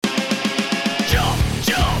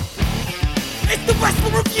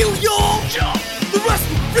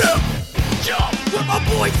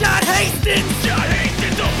Hastings! John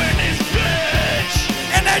Hastings up in this bitch!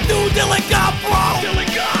 And that dude Dylan Gott, bro! Dylan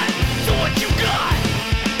Gott, so what you got?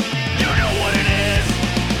 You know what it is!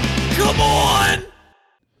 Come on!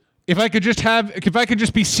 If I could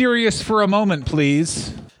just be serious for a moment,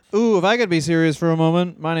 please. Ooh, if I could be serious for a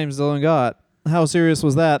moment, my name's Dylan Gott. How serious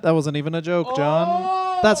was that? That wasn't even a joke, John.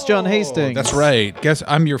 That's John Hastings. That's right. Guess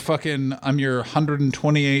I'm your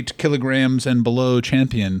 128 kilograms and below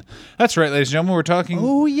champion. That's right, ladies and gentlemen. We're talking.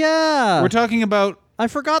 Oh yeah. We're talking about. I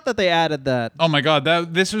forgot that they added that. Oh my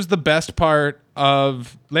God! This was the best part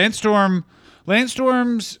of Lance Storm. Lance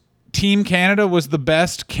Storm's Team Canada was the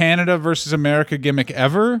best Canada versus America gimmick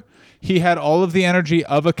ever. He had all of the energy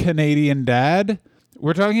of a Canadian dad.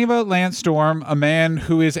 We're talking about Lance Storm, a man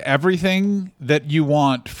who is everything that you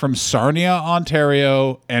want from Sarnia,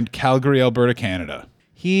 Ontario, and Calgary, Alberta, Canada.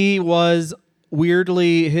 He was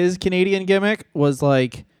weirdly, his Canadian gimmick was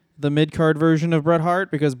like the mid-card version of Bret Hart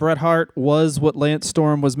because Bret Hart was what Lance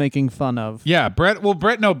Storm was making fun of. Yeah, Bret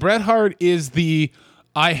Hart is the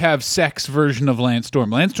I have sex version of Lance Storm.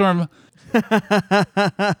 Lance Storm,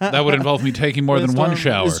 that would involve me taking more than one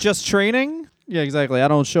shower. It's just training. Yeah, exactly. I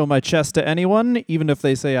don't show my chest to anyone, even if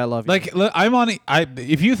they say I love you. Like,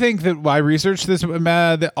 if you think that I researched this,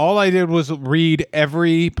 that all I did was read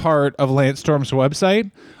every part of Lance Storm's website.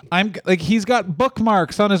 I'm like, he's got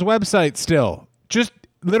bookmarks on his website still. Just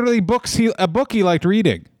literally a book he liked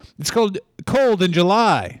reading. It's called Cold in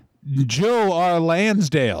July. Joe R.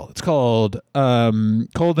 Lansdale. It's called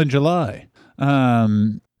Cold in July.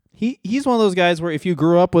 He's one of those guys where if you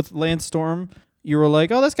grew up with Lance Storm, you were like,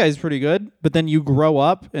 oh, this guy's pretty good. But then you grow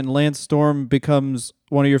up and Lance Storm becomes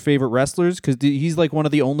one of your favorite wrestlers because he's like one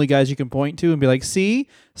of the only guys you can point to and be like, see,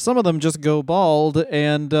 some of them just go bald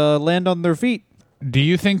and land on their feet. Do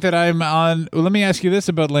you think that I'm on... Well, let me ask you this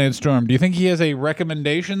about Lance Storm. Do you think he has a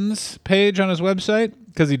recommendations page on his website?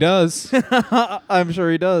 Because he does. I'm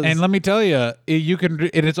sure he does. And let me tell you,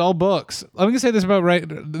 it's all books. Let me say this about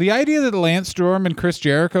the idea that Lance Storm and Chris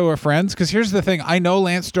Jericho are friends, because here's the thing. I know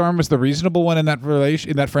Lance Storm was the reasonable one in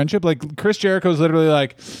that friendship. Like, Chris Jericho's literally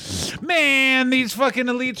like, man, these fucking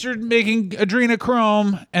elites are making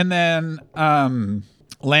adrenochrome. And then...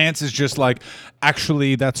 Lance is just like,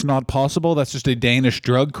 actually, that's not possible. That's just a Danish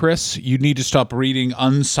drug, Chris. You need to stop reading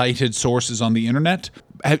uncited sources on the internet.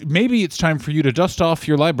 Maybe it's time for you to dust off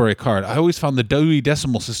your library card. I always found the Dewey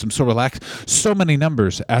Decimal System so relaxed. So many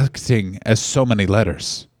numbers acting as so many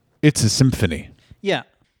letters. It's a symphony. Yeah.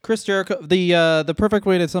 Chris Jericho, the perfect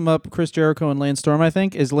way to sum up Chris Jericho and Lance Storm, I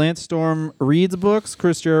think, is Lance Storm reads books,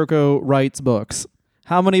 Chris Jericho writes books.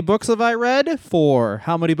 How many books have I read? 4.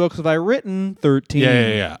 How many books have I written? 13.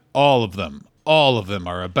 Yeah. All of them. All of them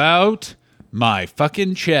are about my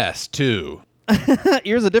fucking chest, too.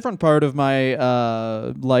 Here's a different part of my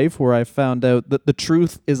life where I found out that the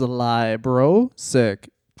truth is a lie, bro. Sick.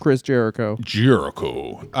 Chris Jericho.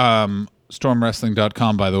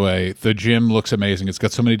 Stormwrestling.com, by the way. The gym looks amazing. It's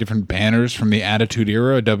got so many different banners from the Attitude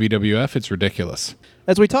Era, WWF. It's ridiculous.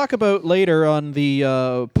 As we talk about later on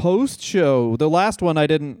the post show, the last one I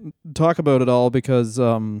didn't talk about at all because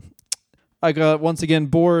I got once again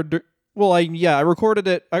bored. Well, I recorded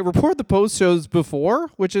it. I record the post shows before,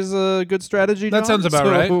 which is a good strategy. That sounds about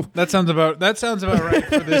right. That sounds about right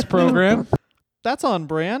for this program. That's on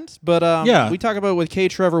brand, but we talk about with K.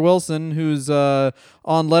 Trevor Wilson, who's on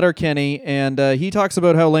Letterkenny, and he talks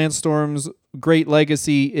about how Lance Storm's great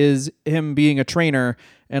legacy is him being a trainer,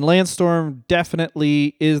 and Lance Storm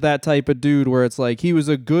definitely is that type of dude where it's like he was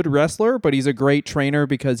a good wrestler, but he's a great trainer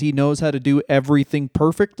because he knows how to do everything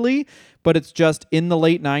perfectly, but it's just in the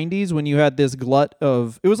late 90s when you had this glut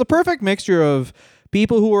of... It was a perfect mixture of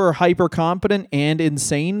people who were hyper-competent and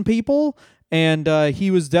insane people. And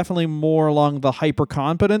he was definitely more along the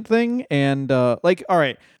hyper-competent thing. And, all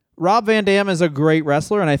right, Rob Van Dam is a great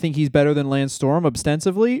wrestler, and I think he's better than Lance Storm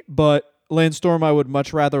ostensively. But Lance Storm I would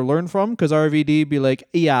much rather learn from, because RVD be like,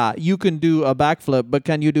 yeah, you can do a backflip, but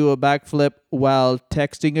can you do a backflip while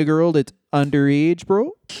texting a girl that's underage,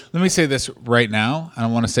 bro? Let me say this right now. I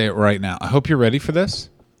want to say it right now. I hope you're ready for this.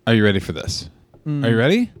 Are you ready for this? Are you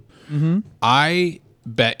ready? Mm-hmm. I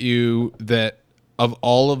bet you that of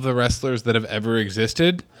all of the wrestlers that have ever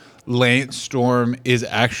existed, Lance Storm is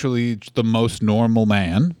actually the most normal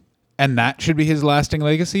man, and that should be his lasting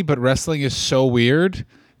legacy. But wrestling is so weird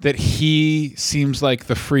that he seems like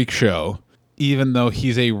the freak show, even though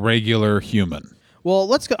he's a regular human. Well,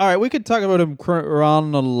 let's go. All right, we could talk about him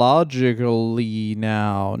chronologically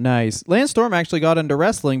now. Nice. Lance Storm actually got into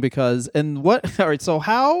wrestling because, and what? All right, so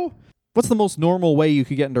how? What's the most normal way you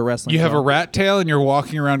could get into wrestling? You have a rat tail and you're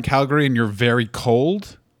walking around Calgary and you're very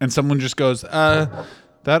cold, and someone just goes,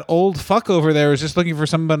 that old fuck over there is just looking for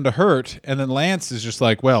someone to hurt. And then Lance is just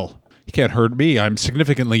like, well, he can't hurt me. I'm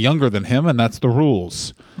significantly younger than him, and that's the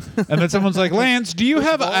rules. And then someone's like, Lance, do you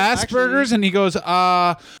have Asperger's? And he goes,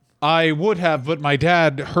 I would have, but my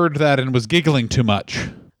dad heard that and was giggling too much.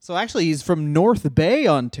 So actually, he's from North Bay,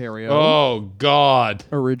 Ontario. Oh, God.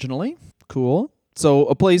 Originally. Cool. So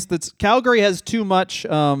a place that's... Calgary has too much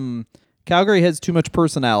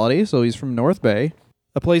personality, so he's from North Bay.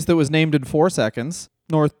 A place that was named in 4 seconds.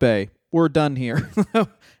 North Bay. We're done here.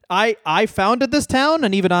 I founded this town,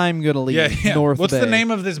 and even I'm going to leave North Bay. What's the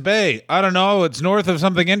name of this bay? I don't know. It's north of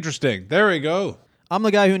something interesting. There we go. I'm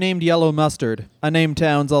the guy who named Yellow Mustard. I name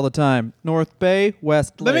towns all the time. North Bay,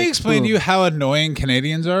 West Lake. Let me explain to you how annoying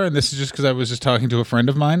Canadians are, and this is just because I was just talking to a friend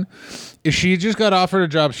of mine. She just got offered a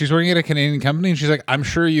job. She's working at a Canadian company, and she's like, I'm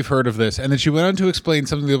sure you've heard of this. And then she went on to explain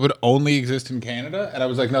something that would only exist in Canada, and I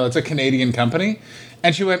was like, no, it's a Canadian company.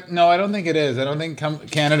 And she went, no, I don't think it is. I don't think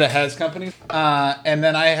Canada has companies. And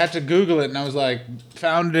then I had to Google it, and I was like,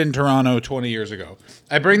 founded in Toronto 20 years ago.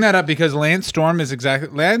 I bring that up because Lance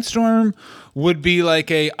Storm would be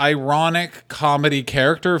like a ironic comedy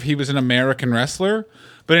character if he was an American wrestler.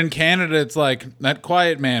 But in Canada, it's like that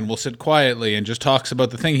quiet man will sit quietly and just talks about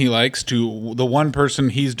the thing he likes to the one person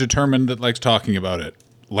he's determined that likes talking about it,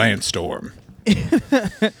 Lance Storm.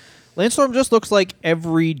 Lance Storm just looks like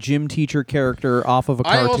every gym teacher character off of a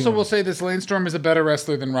cartoon. I also will say this, Lance Storm is a better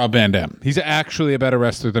wrestler than Rob Van Dam. He's actually a better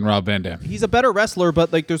wrestler than Rob Van Dam. He's a better wrestler,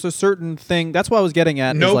 but like there's a certain thing. That's what I was getting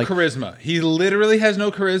at. No charisma. He literally has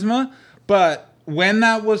no charisma, but when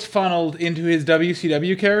that was funneled into his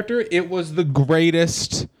WCW character, it was the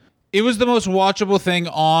greatest. It was the most watchable thing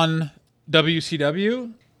on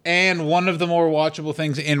WCW and one of the more watchable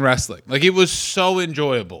things in wrestling. Like, it was so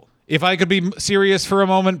enjoyable. If I could be serious for a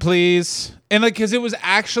moment, please. And like, because it was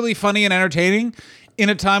actually funny and entertaining in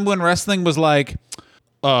a time when wrestling was like,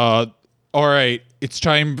 all right, it's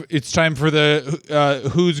time for the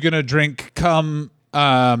who's gonna drink cum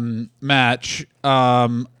match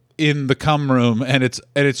in the cum room, and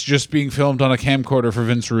it's just being filmed on a camcorder for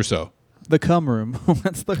Vince Russo. The cum room.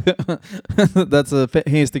 that's a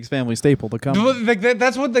Hastings family staple. The cum room. Like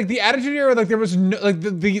that's what like the Attitude Era. Like there was no, like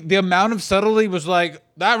the amount of subtlety was like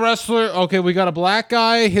that wrestler. Okay, we got a black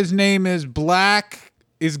guy. His name is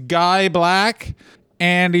Guy Black,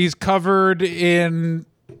 and he's covered in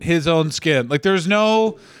his own skin. Like there was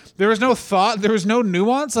no thought. There was no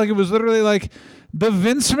nuance. Like it was literally like the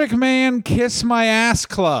Vince McMahon Kiss My Ass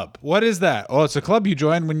Club. What is that? Oh, it's a club you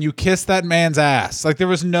join when you kiss that man's ass. Like there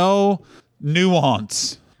was no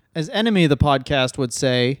nuance. As Enemy of the podcast would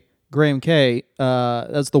say, Graham K,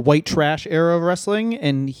 that's the white trash era of wrestling,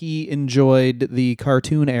 and he enjoyed the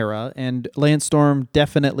cartoon era. And Lance Storm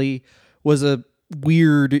definitely was a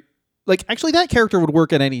weird... Like, actually, that character would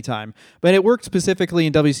work at any time, but it worked specifically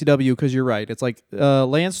in WCW because you're right. It's like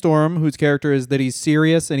Lance Storm, whose character is that he's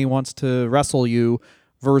serious and he wants to wrestle you,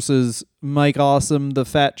 versus Mike Awesome, the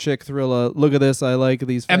fat chick Thrilla. Look at this, I like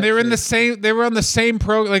these. Fat and they were chicks. They were on the same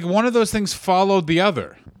program. Like one of those things followed the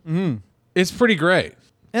other. Mm-hmm. It's pretty great.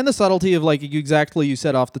 And the subtlety of like exactly you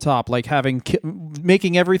said off the top, like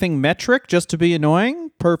making everything metric just to be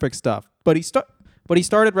annoying. Perfect stuff. But he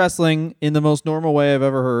started wrestling in the most normal way I've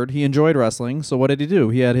ever heard. He enjoyed wrestling, so what did he do?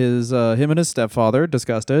 He had him and his stepfather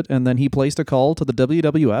discussed it, and then he placed a call to the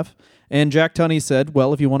WWF, and Jack Tunney said,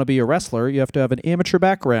 well, if you want to be a wrestler, you have to have an amateur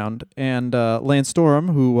background, and Lance Storm,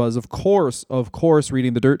 who was, of course,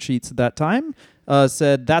 reading the dirt sheets at that time,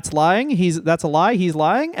 said, that's lying, that's a lie, he's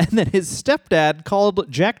lying, and then his stepdad called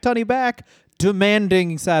Jack Tunney back,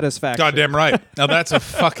 demanding satisfaction. Goddamn right. Now that's a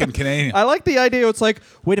fucking Canadian. I like the idea. It's like,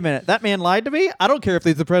 wait a minute, that man lied to me? I don't care if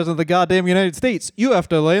he's the president of the goddamn United States. You have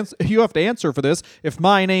to answer for this if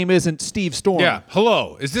my name isn't Steve Storm. Yeah.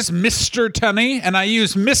 Hello. Is this Mr. Tunney? And I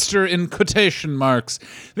use Mr. in quotation marks.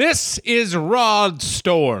 This is Rod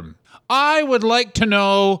Storm. I would like to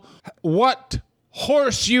know what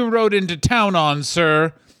horse you rode into town on,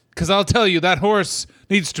 sir, because I'll tell you that horse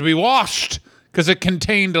needs to be washed because it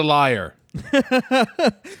contained a liar.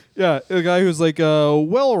 Yeah, a guy who's like,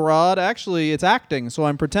 well, Rod, actually, it's acting, so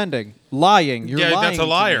I'm pretending. Lying. You're lying. That's a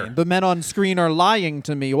liar. The men on screen are lying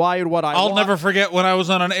to me. Why would I I'll never forget when I was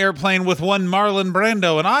on an airplane with one Marlon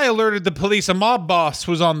Brando, and I alerted the police a mob boss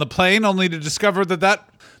was on the plane, only to discover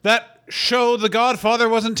that show The Godfather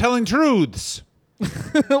wasn't telling truths.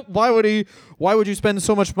 Why would you spend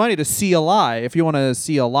so much money to see a lie? If you want to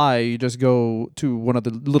see a lie, you just go to one of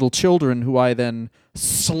the little children who I then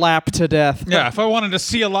slap to death. Yeah, if I wanted to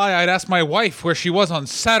see a lie, I'd ask my wife where she was on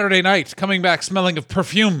Saturday night, coming back smelling of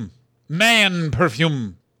perfume. Man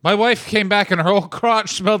perfume. My wife came back and her whole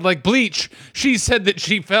crotch smelled like bleach. She said that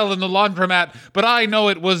she fell in the laundromat, but I know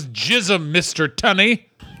it was jism, Mr. Tunney.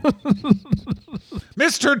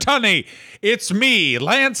 Mr. Tunney, it's me,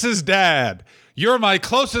 Lance's dad. You're my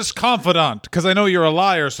closest confidant, because I know you're a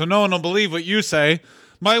liar, so no one will believe what you say.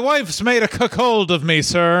 My wife's made a cuckold of me,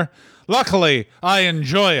 sir. Luckily, I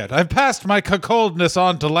enjoy it. I've passed my cuckoldness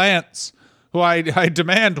on to Lance, who I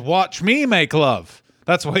demand watch me make love.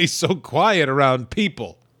 That's why he's so quiet around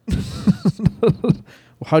people.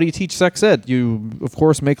 How do you teach sex ed? You, of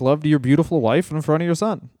course, make love to your beautiful wife in front of your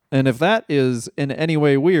son. And if that is in any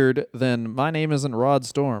way weird, then my name isn't Rod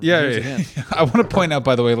Storm. Yeah. I want to point out,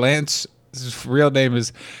 by the way, Lance's real name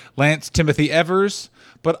is Lance Timothy Evers,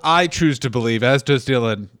 but I choose to believe, as does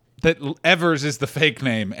Dylan, that Evers is the fake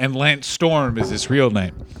name and Lance Storm is his real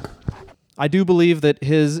name. I do believe that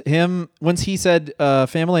once he said,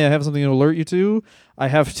 family, I have something to alert you to. I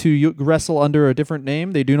have to wrestle under a different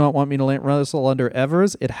name. They do not want me to wrestle under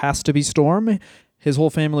Evers. It has to be Storm. His whole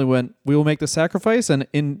family went, we will make the sacrifice,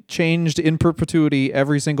 and changed in perpetuity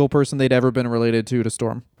every single person they'd ever been related to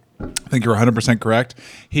Storm. I think you're 100% correct.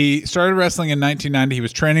 He started wrestling in 1990. He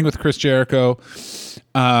was training with Chris Jericho.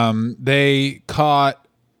 They caught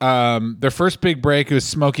their first big break. It was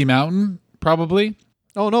Smoky Mountain, probably.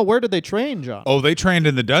 Oh, no. Where did they train, John? Oh, they trained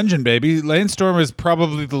in the dungeon, baby. Lance Storm is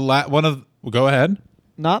probably the one of... Go ahead.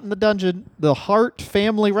 Not in the dungeon. The Hart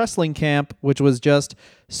Family Wrestling Camp, which was just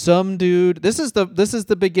some dude. This is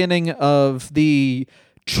the beginning of the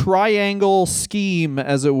triangle scheme,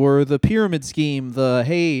 as it were, the pyramid scheme.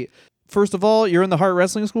 Hey, first of all, you're in the Hart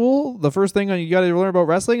Wrestling School. The first thing you got to learn about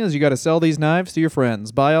wrestling is you got to sell these knives to your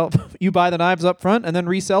friends. You buy the knives up front and then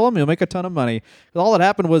resell them. You'll make a ton of money. All that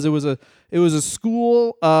happened was it was a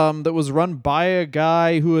school that was run by a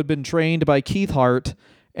guy who had been trained by Keith Hart.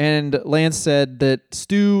 And Lance said that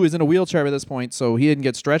Stu is in a wheelchair at this point, so he didn't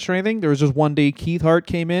get stretched or anything. There was just one day Keith Hart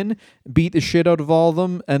came in, beat the shit out of all of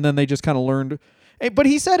them, and then they just kind of learned. But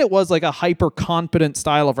he said it was like a hyper-competent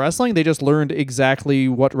style of wrestling. They just learned exactly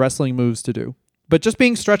what wrestling moves to do. But just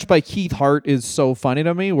being stretched by Keith Hart is so funny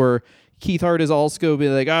to me, where Keith Hart is also going to be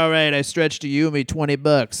like, all right, I stretched you, owe me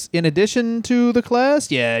 $20. In addition to the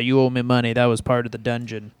class, yeah, you owe me money. That was part of the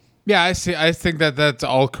dungeon. Yeah, I see. I think that's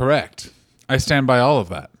all correct. I stand by all of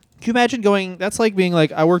that. Can you imagine going, that's like being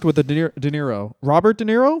like, I worked with De Niro. Robert De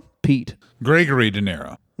Niro? Pete. Gregory De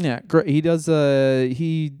Niro. Yeah, he does,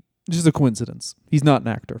 just a coincidence. He's not an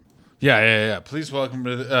actor. Yeah. Please welcome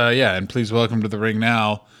to please welcome to the ring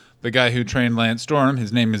now, the guy who trained Lance Storm.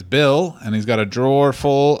 His name is Bill, and he's got a drawer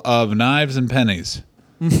full of knives and pennies.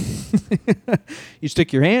 You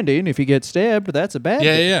stick your hand in, if you get stabbed, that's a bad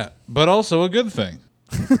thing. Yeah, but also a good thing.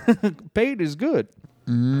 Paid is good.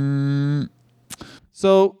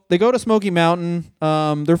 So they go to Smoky Mountain.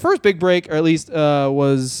 Their first big break, or at least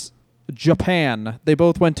was Japan. They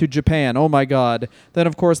both went to Japan. Oh my God! Then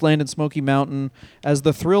of course landed Smoky Mountain as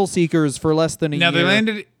the Thrill Seekers for less than a year.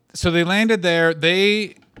 Now they landed there.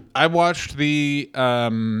 I watched the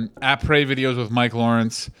après videos with Mike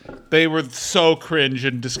Lawrence. They were so cringe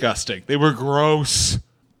and disgusting. They were gross.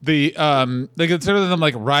 They consider them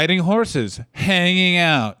like riding horses, hanging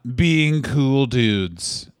out, being cool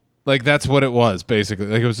dudes. Like, that's what it was, basically.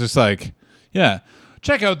 Like, it was just like, yeah,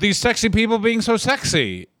 check out these sexy people being so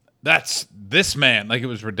sexy. That's this man. Like, it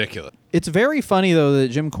was ridiculous. It's very funny, though, that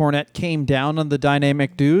Jim Cornette came down on the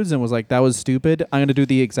Dynamic Dudes and was like, that was stupid. I'm going to do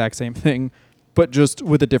the exact same thing, but just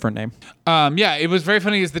with a different name. Yeah, it was very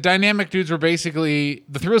funny because the Dynamic Dudes were basically,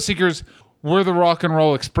 the Thrill Seekers were the Rock and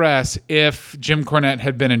Roll Express if Jim Cornette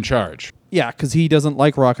had been in charge. Yeah, because he doesn't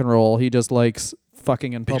like rock and roll. He just likes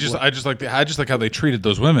fucking in public. I just like how they treated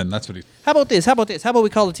those women. That's what he. How about this? How about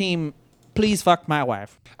we call the team, please fuck my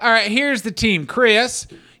wife? All right, here's the team. Chris,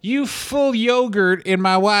 you full yogurt in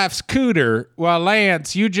my wife's cooter, while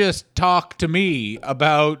Lance, you just talk to me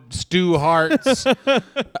about Stu Hart's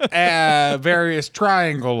various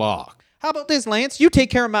triangle lock. How about this, Lance? You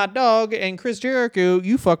take care of my dog, and Chris Jericho,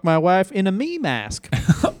 you fuck my wife in a me mask.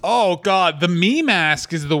 Oh, God. The me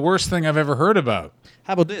mask is the worst thing I've ever heard about.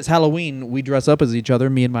 How about this? Halloween, we dress up as each other,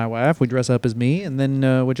 me and my wife. We dress up as me, and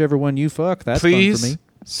then whichever one you fuck, that's fun for me. Please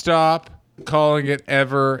stop calling it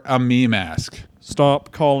ever a me mask.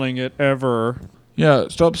 Stop calling it ever. Yeah,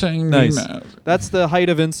 stop saying nice. Me mask. That's the height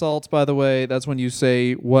of insults, by the way. That's when you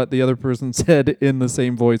say what the other person said in the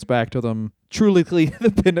same voice back to them. Truly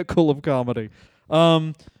the pinnacle of comedy.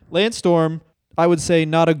 Lance Storm, I would say,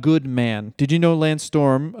 not a good man. Did you know Lance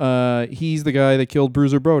Storm? He's the guy that killed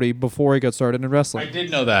Bruiser Brody before he got started in wrestling. I did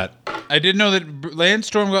know that. I did know that Lance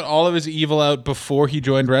Storm got all of his evil out before he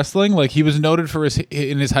joined wrestling. Like, he was noted for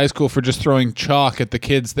in his high school for just throwing chalk at the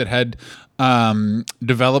kids that had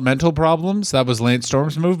developmental problems. That was Lance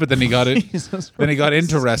Storm's move. But then he got it. Then he got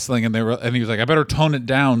into wrestling, and he was like, "I better tone it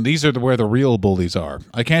down. These are where the real bullies are.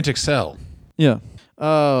 I can't excel." Yeah.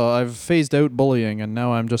 Oh, I've phased out bullying, and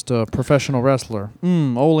now I'm just a professional wrestler.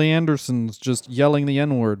 Ole Anderson's just yelling the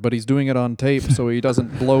N-word, but he's doing it on tape so he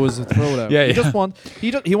doesn't blow his throat out. Yeah,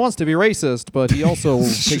 he wants to be racist, but he also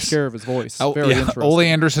takes care of his voice. Very interesting. Ole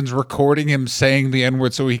Anderson's recording him saying the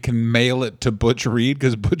N-word so he can mail it to Butch Reed,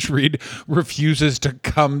 because Butch Reed refuses to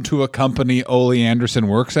come to a company Ole Anderson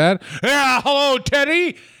works at. Yeah, hello,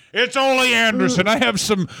 Teddy. It's Ole Anderson. I have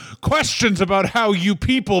some questions about how you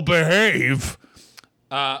people behave.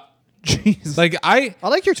 Jeez. Like I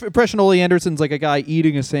like your impression. Ole Anderson's like a guy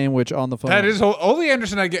eating a sandwich on the phone. That is Ole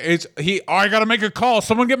Anderson. I gotta make a call.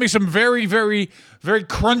 Someone get me some very, very, very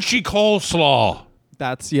crunchy coleslaw.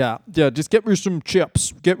 That's yeah. Just get me some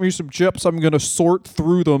chips. I'm gonna sort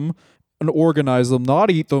through them and organize them,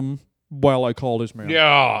 not eat them while I call this man.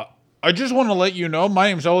 Yeah. I just want to let you know, my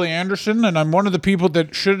name's Ole Anderson, and I'm one of the people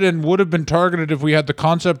that should and would have been targeted if we had the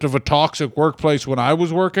concept of a toxic workplace when I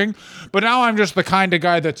was working. But now I'm just the kind of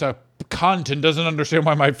guy that's a cunt and doesn't understand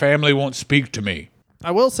why my family won't speak to me. I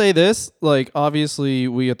will say this, like, obviously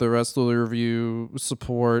we at the Wrestler Review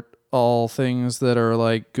support all things that are,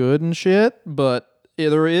 like, good and shit, but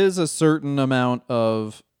there is a certain amount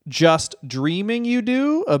of just dreaming you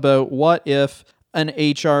do about what if an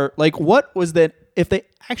HR, like, what was that, if they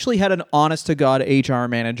actually had an honest-to-God HR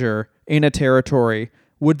manager in a territory,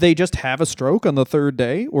 would they just have a stroke on the third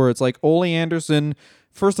day? Where it's like Ole Anderson,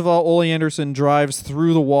 first of all, Ole Anderson drives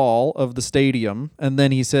through the wall of the stadium, and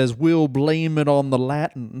then he says, "We'll blame it on the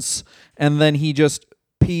Latins." And then he just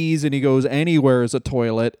pees and he goes anywhere as a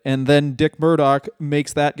toilet, and then Dick Murdoch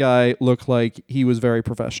makes that guy look like he was very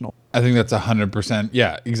professional. I think that's 100%.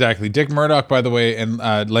 Yeah, exactly. Dick Murdoch, by the way, and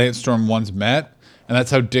Lance Storm once met. And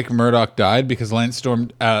that's how Dick Murdoch died, because Lance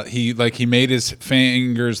Storm, he made his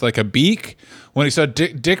fingers like a beak. When he saw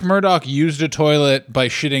Dick Murdoch used a toilet by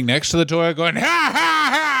shitting next to the toilet, going, "Ha, ha,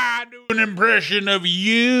 ha, do an impression of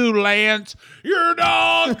you, Lance. You're a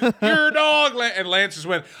dog. You're a dog." And Lance just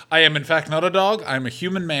went, "I am in fact not a dog. I'm a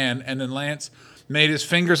human man." And then Lance made his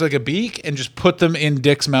fingers like a beak and just put them in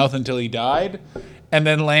Dick's mouth until he died. And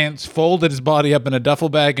then Lance folded his body up in a duffel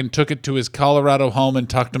bag and took it to his Colorado home and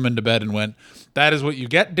tucked him into bed and went, "That is what you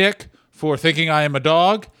get, Dick, for thinking I am a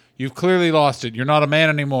dog. You've clearly lost it. You're not a man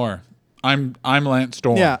anymore. I'm Lance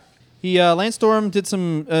Storm." Yeah. Lance Storm did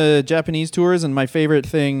some Japanese tours, and my favorite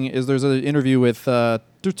thing is there's an interview with, there's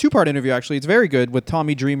a two-part interview actually. It's very good, with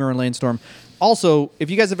Tommy Dreamer and Lance Storm. Also, if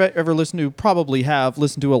you guys have ever probably have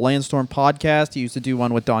listened to a Lance Storm podcast. He used to do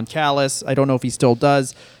one with Don Callis. I don't know if he still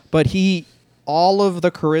does, but all of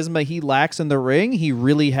the charisma he lacks in the ring, he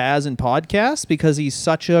really has in podcasts, because he's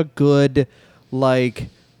such a good, like,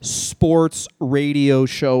 sports radio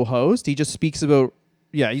show host. He just speaks about,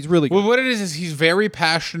 he's really good. Well, what it is he's very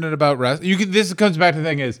passionate about wrestling. This comes back to the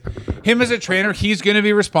thing is, him as a trainer, he's going to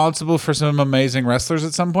be responsible for some amazing wrestlers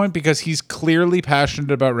at some point, because he's clearly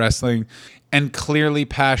passionate about wrestling and clearly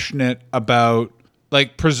passionate about,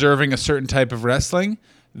 like, preserving a certain type of wrestling.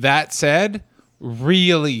 That said,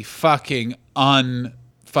 really fucking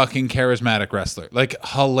unfucking charismatic wrestler, like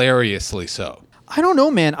hilariously so. I don't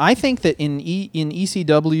know, man. I think that in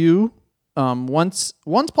ECW, once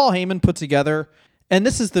Paul Heyman put together, and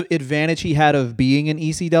this is the advantage he had of being in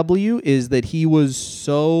ECW, is that he was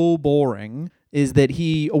so boring. Is that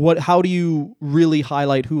how do you really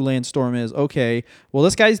highlight who Lance Storm is? Okay, well,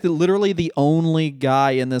 this guy's literally the only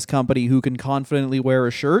guy in this company who can confidently wear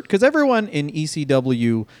a shirt, because everyone in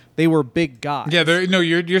ECW, they were big guys. Yeah,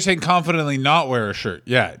 you're saying confidently not wear a shirt.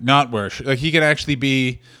 Yeah, not wear a shirt. Like, he could actually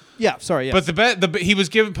be. Yeah, sorry. Yes. But he was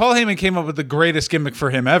given. Paul Heyman came up with the greatest gimmick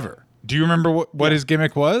for him ever. Do you remember what his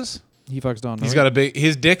gimmick was? He fucks Dawn Marie. He's got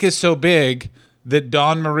his dick is so big that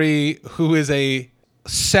Dawn Marie, who is a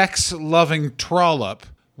sex-loving trollop,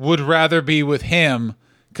 would rather be with him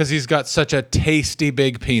because he's got such a tasty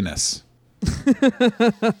big penis. He's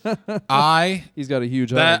got a huge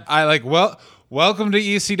that I like. Well, welcome to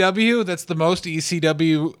ECW. That's the most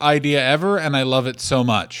ECW idea ever, and I love it so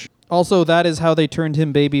much. Also, that is how they turned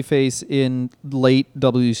him babyface in late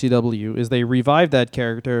WCW, is they revived that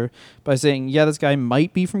character by saying, yeah, this guy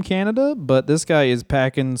might be from Canada, but this guy is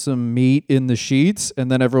packing some meat in the sheets, and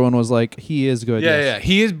then everyone was like, he is good. Yeah.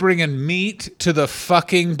 He is bringing meat to the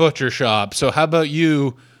fucking butcher shop, so how about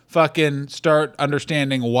you fucking start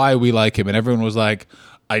understanding why we like him. And everyone was like,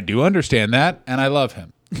 I do understand that, and I love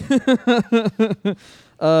him.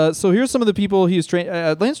 So here's some of the people he's trained.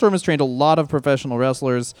 Lance Storm has trained a lot of professional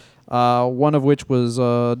wrestlers, one of which was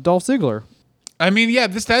Dolph Ziggler. I mean, yeah,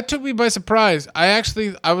 that took me by surprise. I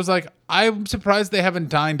was like, I'm surprised they haven't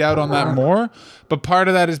dined out on that more. But part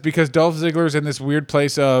of that is because Dolph Ziggler's in this weird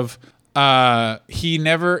place of he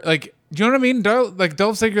never, like, do you know what I mean? Dolph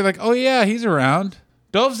Ziggler, like, oh yeah, he's around.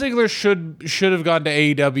 Dolph Ziggler should have gone to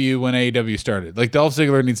AEW when AEW started. Like, Dolph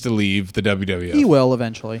Ziggler needs to leave the WWF. He will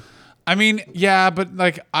eventually. I mean, yeah, but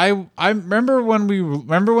like I remember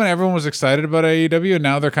when everyone was excited about AEW, and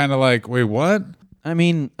now they're kind of like, wait, what? I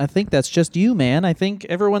mean, I think that's just you, man. I think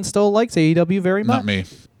everyone still likes AEW very much. Not me.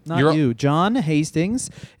 Not you. John Hastings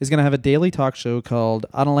is going to have a daily talk show called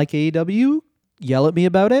I Don't Like AEW. Yell at me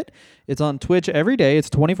about it. It's on Twitch every day. It's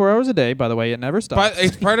 24 hours a day, by the way. It never stops. But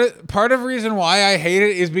it's part of the reason why I hate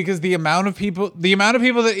it is because the amount of people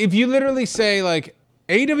that if you literally say like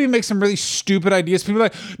AEW makes some really stupid ideas, people are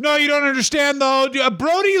like, no, you don't understand though.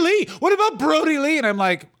 Brody Lee. What about Brody Lee? And I'm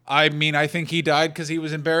like, I mean, I think he died because he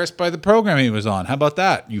was embarrassed by the program he was on. How about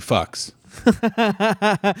that, you fucks?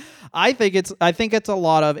 I think it's a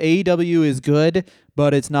lot of AEW is good,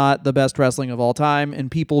 but it's not the best wrestling of all time,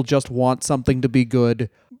 and people just want something to be good.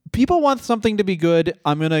 People want something to be good.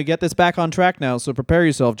 I'm going to get this back on track now, so prepare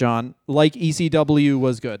yourself, John. Like ECW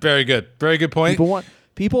was good. Very good. Very good point.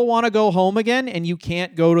 People want to go home again, and you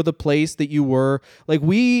can't go to the place that you were. Like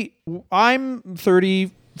I'm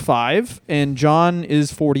 35, and John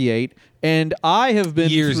is 48, and I have been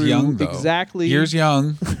years through young, though. Exactly years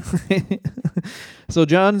young. So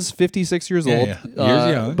John's 56 years old. Yeah.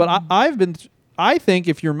 Years young. But I've been. I think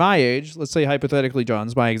if you're my age, let's say hypothetically,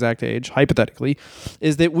 John's my exact age, hypothetically,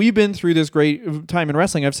 is that we've been through this great time in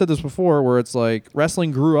wrestling. I've said this before, where it's like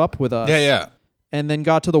wrestling grew up with us. Yeah. And then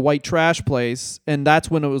got to the white trash place, and that's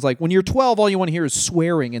when it was like, when you're 12, all you want to hear is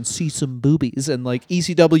swearing and see some boobies, and like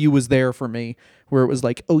ECW was there for me, where it was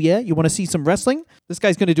like, oh yeah, you want to see some wrestling? This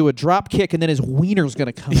guy's going to do a drop kick, and then his wiener's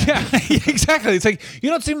going to come out. Yeah, exactly. It's like, you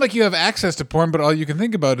don't seem like you have access to porn, but all you can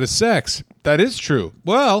think about is sex. That is true.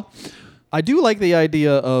 Well, I do like the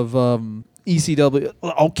idea of ECW.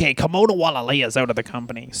 Okay, Komodo Walalea's out of the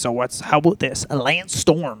company. So how about this? Lance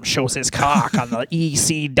Storm shows his cock on the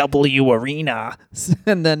ECW arena.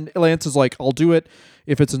 And then Lance is like, I'll do it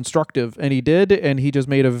if it's instructive. And he did, and he just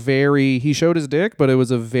made he showed his dick, but it was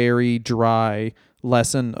a very dry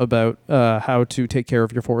lesson about how to take care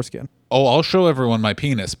of your foreskin. Oh, I'll show everyone my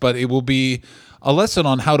penis, but it will be a lesson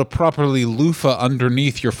on how to properly loofah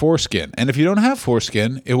underneath your foreskin. And if you don't have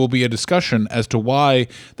foreskin, it will be a discussion as to why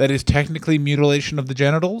that is technically mutilation of the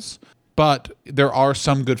genitals, but there are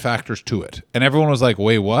some good factors to it. And everyone was like,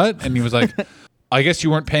 wait, what? And he was like, I guess you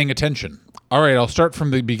weren't paying attention. All right, I'll start from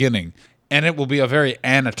the beginning. And it will be a very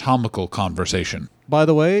anatomical conversation. By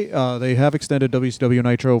the way, they have extended WCW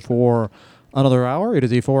Nitro for another hour. It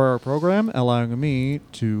is a 4-hour program, allowing me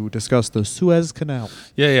to discuss the Suez Canal.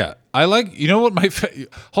 Yeah. I like, you know what,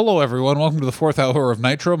 hello everyone, welcome to the 4th hour of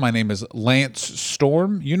Nitro. My name is Lance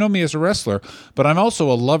Storm. You know me as a wrestler, but I'm also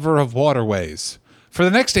a lover of waterways. For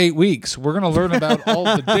the next 8 weeks, we're going to learn about all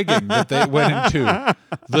the digging that they went into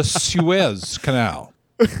the Suez Canal.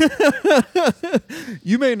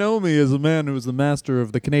 You may know me as a man who is the master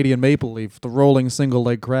of the Canadian maple leaf, the rolling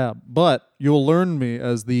single-leg crab, but you'll learn me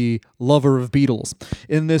as the lover of Beatles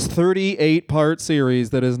in this 38-part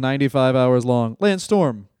series that is 95 hours long. Lance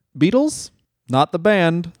Storm, Beatles? Not the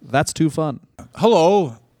band. That's too fun.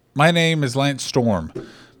 Hello, my name is Lance Storm.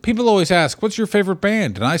 People always ask, what's your favorite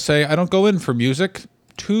band? And I say, I don't go in for music.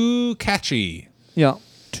 Too catchy. Yeah,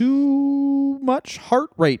 too much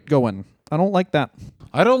heart rate going. I don't like that.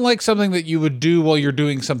 I don't like something that you would do while you're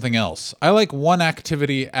doing something else. I like one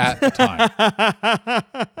activity at a time.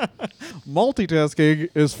 Multitasking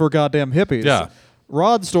is for goddamn hippies. Yeah.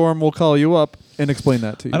 Rod Storm will call you up and explain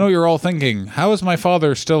that to you. I know you're all thinking, how is my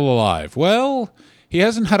father still alive? Well, he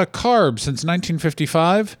hasn't had a carb since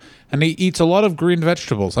 1955, and he eats a lot of green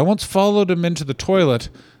vegetables. I once followed him into the toilet,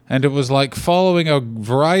 and it was like following a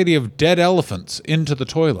variety of dead elephants into the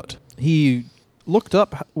toilet. He looked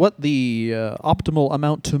up what the optimal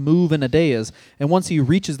amount to move in a day is, and once he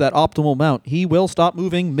reaches that optimal amount, he will stop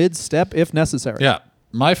moving mid-step if necessary. Yeah.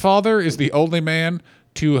 My father is the only man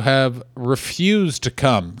to have refused to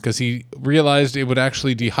come because he realized it would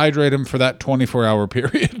actually dehydrate him for that 24-hour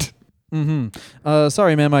period. Mm-hmm.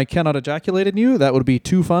 Sorry, ma'am, I cannot ejaculate in you. That would be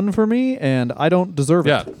too fun for me, and I don't deserve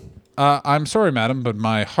it. I'm sorry, madam, but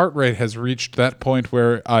my heart rate has reached that point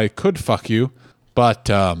where I could fuck you, but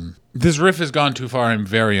this riff has gone too far. I'm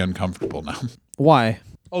very uncomfortable now. Why?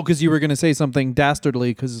 Oh, because you were going to say something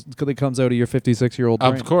dastardly because it comes out of your 56-year-old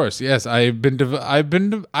brain. Of course, yes. I've been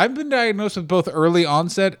diagnosed with both early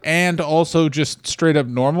onset and also just straight up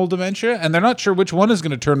normal dementia, and they're not sure which one is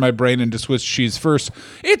going to turn my brain into Swiss cheese first.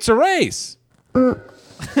 It's a race.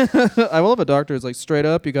 I love a doctor who's like, straight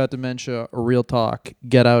up, you got dementia, real talk,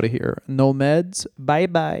 get out of here. No meds,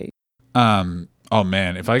 bye-bye. Oh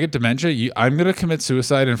man, if I get dementia, I'm going to commit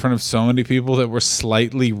suicide in front of so many people that were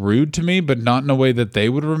slightly rude to me, but not in a way that they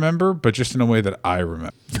would remember, but just in a way that I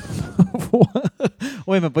remember.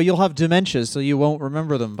 Wait a minute, but you'll have dementia, so you won't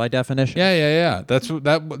remember them by definition. Yeah. That's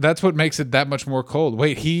what makes it that much more cold.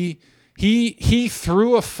 Wait, he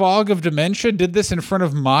threw a fog of dementia, did this in front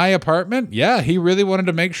of my apartment? Yeah, he really wanted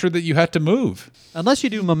to make sure that you had to move. Unless you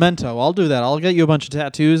do Memento, I'll do that. I'll get you a bunch of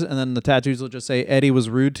tattoos, and then the tattoos will just say, Eddie was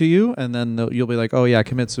rude to you, and then you'll be like, oh yeah,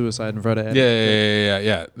 commit suicide in front of Eddie.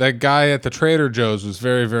 Yeah. That guy at the Trader Joe's was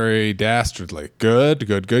very, very dastardly. Good.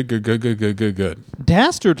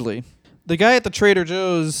 Dastardly? The guy at the Trader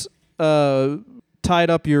Joe's tied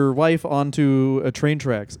up your wife onto a train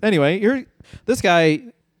tracks. Anyway, this guy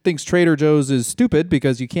thinks Trader Joe's is stupid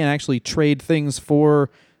because you can't actually trade things for,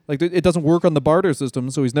 like, it doesn't work on the barter system,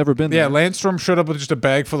 so he's never been there. Yeah, Landstorm showed up with just a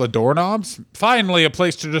bag full of doorknobs. Finally, a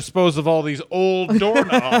place to dispose of all these old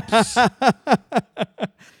doorknobs.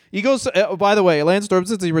 He goes, by the way, Landstorm,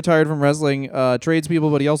 since he retired from wrestling, trades people,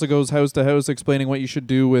 but he also goes house to house explaining what you should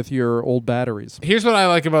do with your old batteries. Here's what I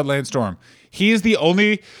like about Landstorm. He is the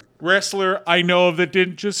only wrestler I know of that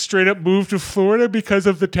didn't just straight up move to Florida because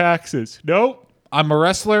of the taxes. Nope. I'm a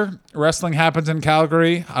wrestler. Wrestling happens in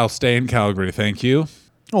Calgary. I'll stay in Calgary. Thank you.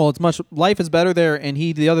 Well, life is better there. And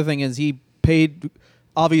the other thing is he paid,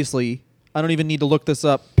 obviously, I don't even need to look this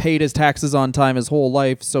up, paid his taxes on time his whole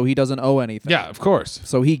life, so he doesn't owe anything. Yeah, of course.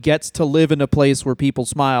 So he gets to live in a place where people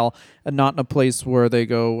smile and not in a place where they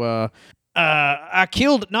go,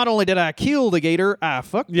 not only did I kill the gator, I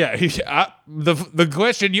fucked. Yeah. The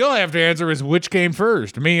question you'll have to answer is which came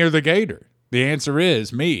first, me or the gator? The answer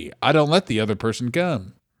is me. I don't let the other person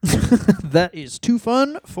come. That is too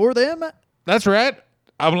fun for them. That's right.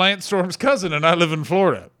 I'm Lance Storm's cousin, and I live in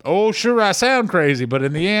Florida. Oh, sure, I sound crazy, but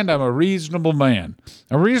in the end, I'm a reasonable man.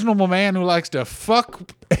 A reasonable man who likes to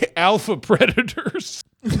fuck alpha predators.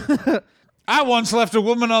 I once left a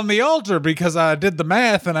woman on the altar because I did the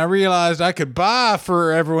math, and I realized I could buy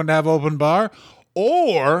for everyone to have open bar,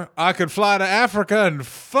 or I could fly to Africa and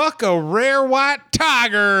fuck a rare white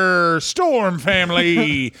tiger. Storm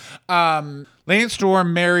family. Lance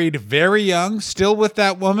Storm married very young, still with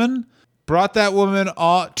that woman. Brought that woman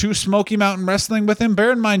to Smoky Mountain Wrestling with him.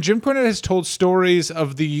 Bear in mind, Jim Cornette has told stories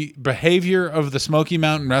of the behavior of the Smoky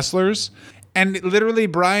Mountain wrestlers. And literally,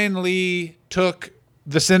 Brian Lee took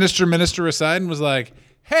the Sinister Minister aside and was like,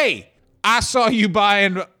 hey, I saw you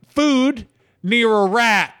buying food near a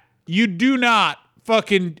rat. You do not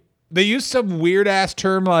fucking, they use some weird ass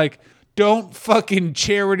term like, don't fucking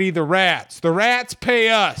charity the rats. The rats pay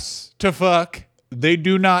us to fuck. They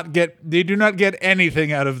do not get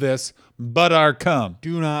anything out of this but our cum.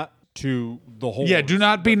 Do not to the whole. Yeah, do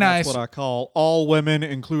not be nice. That's what I call all women,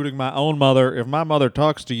 including my own mother. If my mother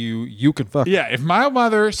talks to you, you can fuck. Yeah, if my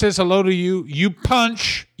mother says hello to you, you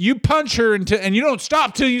punch her and you don't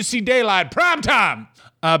stop till you see daylight. Prime time.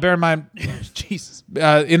 Bear in mind, Jesus.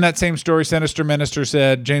 In that same story, Sinister Minister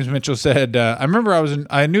said, James Mitchell said, I remember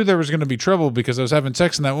I knew there was going to be trouble because I was having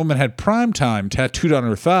sex and that woman had prime time tattooed on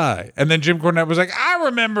her thigh. And then Jim Cornette was like, I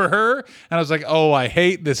remember her. And I was like, oh, I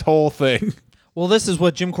hate this whole thing. Well, this is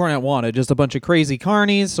what Jim Cornette wanted, just a bunch of crazy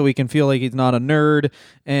carnies so he can feel like he's not a nerd.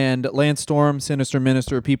 And Lance Storm, Sinister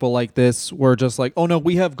Minister, people like this were just like, oh no,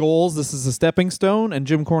 we have goals. This is a stepping stone. And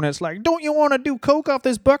Jim Cornette's like, don't you want to do coke off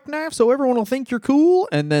this buck knife so everyone will think you're cool?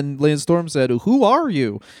 And then Lance Storm said, who are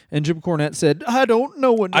you? And Jim Cornette said, I don't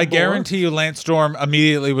know anymore. I guarantee you Lance Storm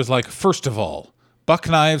immediately was like, first of all, buck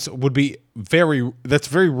knives would be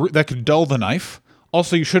that could dull the knife.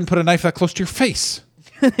 Also, you shouldn't put a knife that close to your face.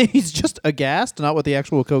 He's just aghast, not with the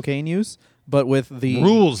actual cocaine use, but with the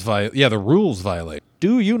rules. The rules violate.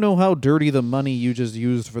 Do you know how dirty the money you just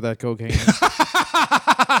used for that cocaine is?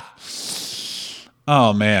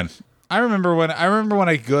 Oh man,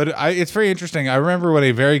 it's very interesting. I remember when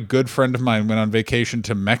a very good friend of mine went on vacation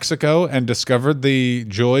to Mexico and discovered the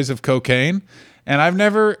joys of cocaine. And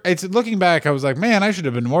looking back, I was like, man, I should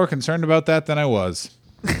have been more concerned about that than I was.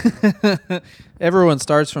 Everyone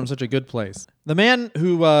starts from such a good place. The man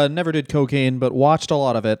who never did cocaine but watched a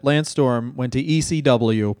lot of it, Lance Storm, went to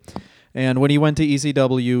ECW. And when he went to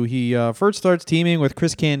ECW, he first starts teaming with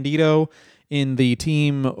Chris Candido in the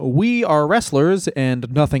team We Are Wrestlers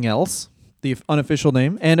and Nothing Else, the unofficial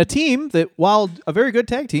name. And a team that, while a very good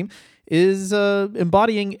tag team, is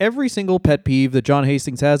embodying every single pet peeve that John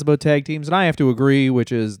Hastings has about tag teams, and I have to agree,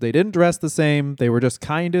 which is they didn't dress the same. They were just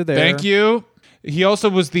kind of there. Thank you. He also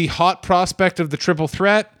was the hot prospect of the triple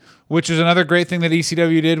threat, which is another great thing that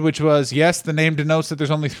ECW did, which was, yes, the name denotes that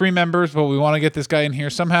there's only 3 members, but we want to get this guy in here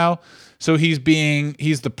somehow. So he's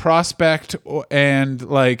the prospect, and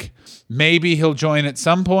like maybe he'll join at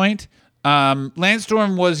some point. Lance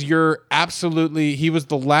Storm was he was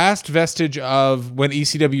the last vestige of when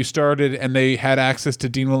ECW started and they had access to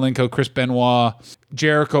Dean Malenko, Chris Benoit,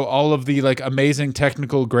 Jericho, all of the like amazing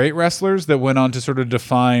technical great wrestlers that went on to sort of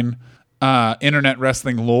define internet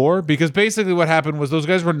wrestling lore, because basically what happened was those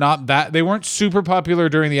guys they weren't super popular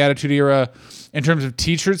during the Attitude Era in terms of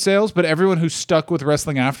t-shirt sales, but everyone who stuck with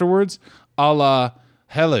wrestling afterwards, a la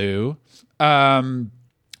Hello,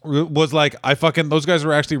 was like, those guys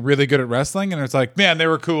were actually really good at wrestling, and it's like, man, they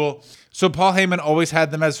were cool. So Paul Heyman always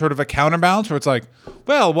had them as sort of a counterbalance, where it's like,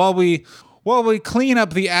 well, while we clean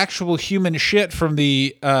up the actual human shit from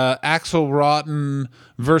the Axel Rotten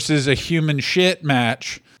versus a human shit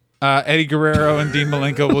match, Eddie Guerrero and Dean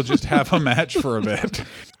Malenko will just have a match for a bit.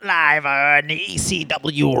 Live in the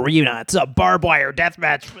ECW arena. It's a barbed wire death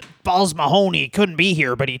match. Balls Mahoney couldn't be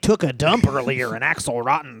here, but he took a dump earlier, and Axel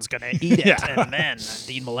Rotten's going to eat it. Yeah. And then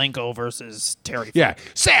Dean Malenko versus Terry Funk. Yeah.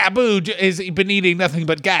 Sabu has been eating nothing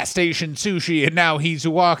but gas station sushi, and now he's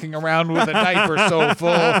walking around with a diaper so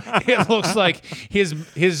full it looks like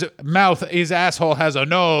his mouth, his asshole has a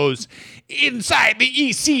nose inside the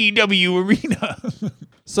ECW arena.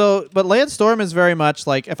 So, but Lance Storm is very much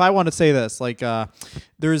like, if I want to say this, like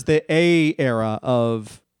there's the A era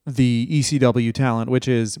of the ECW talent, which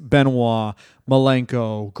is Benoit,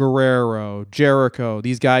 Malenko, Guerrero, Jericho,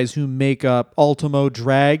 these guys who make up Ultimo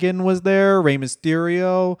Dragon was there, Rey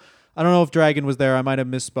Mysterio. I don't know if Dragon was there. I might have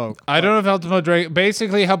misspoke. I don't know if Ultimo Dragon.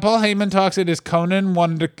 Basically, how Paul Heyman talks it is Conan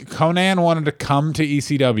wanted to come to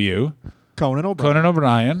ECW. Conan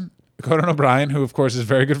O'Brien, who of course is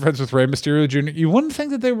very good friends with Rey Mysterio Jr. You wouldn't think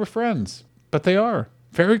that they were friends, but they are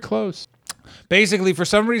very close. Basically, for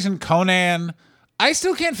some reason, Conan, I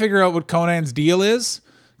still can't figure out what Conan's deal is,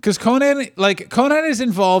 because Conan is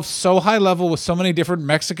involved so high level with so many different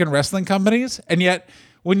Mexican wrestling companies, and yet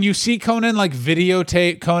when you see Conan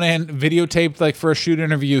videotaped like for a shoot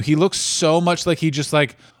interview, he looks so much like he just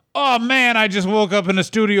like, oh man, I just woke up in a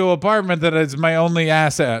studio apartment that is my only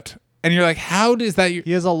asset. And you're like, how does that?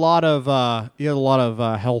 He has a lot of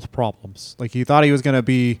health problems. Like, he thought he was going to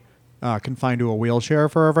be confined to a wheelchair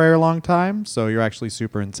for a very long time. So you're actually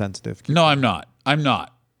super insensitive. No, I'm not. I'm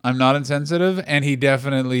not insensitive. And he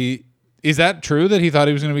definitely, is that true that he thought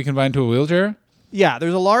he was going to be confined to a wheelchair? Yeah,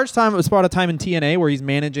 there's a spot of time in TNA where he's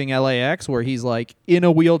managing LAX, where he's like in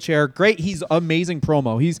a wheelchair. Great, he's amazing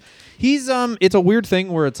promo. He's it's a weird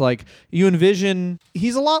thing where it's like you envision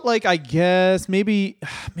he's a lot like, I guess maybe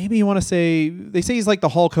you want to say, they say he's like the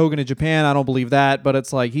Hulk Hogan of Japan. I don't believe that, but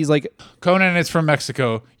it's like he's like Conan is from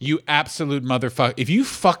Mexico. You absolute motherfucker! If you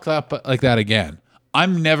fuck up like that again,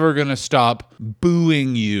 I'm never gonna stop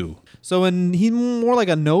booing you. So, and he's more like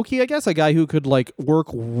a Noki, I guess, a guy who could like work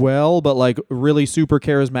well, but like really super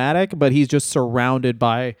charismatic, but he's just surrounded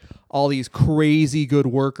by all these crazy good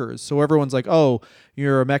workers. So everyone's like, oh,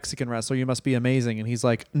 you're a Mexican wrestler, you must be amazing. And he's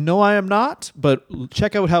like, no, I am not, but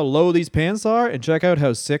check out how low these pants are and check out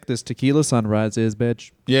how sick this tequila sunrise is, bitch.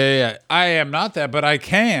 Yeah. I am not that, but I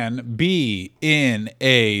can be in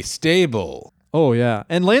a stable. Oh, yeah.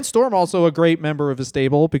 And Lance Storm also a great member of his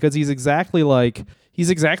stable, because he's exactly like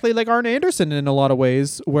Arn Anderson in a lot of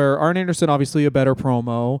ways, where Arn Anderson, obviously a better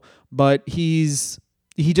promo, but he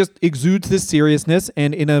just exudes this seriousness.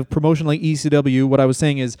 And in a promotion like ECW, what I was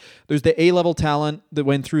saying is there's the A-level talent that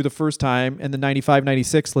went through the first time, and the 95,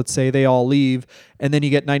 96, let's say, they all leave. And then you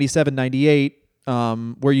get 97, 98,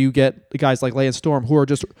 where you get guys like Lance Storm, who are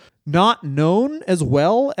just not known as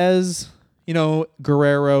well as, you know,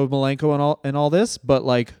 Guerrero, Malenko, and all this, but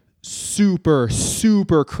like super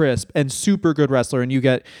crisp and super good wrestler. And you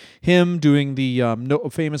get him doing the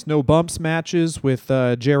famous no bumps matches with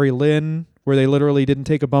Jerry Lynn, where they literally didn't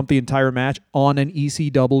take a bump the entire match on an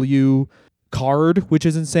ECW card, which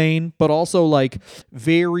is insane, but also like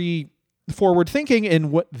very forward thinking.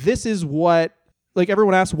 And what like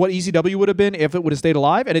everyone asks what ECW would have been if it would have stayed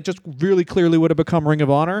alive, and it just really clearly would have become Ring of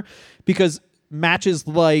Honor, because matches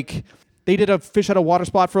like they did a fish out of water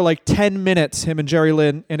spot for like 10 minutes, him and Jerry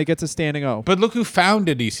Lynn, and it gets a standing O. But look who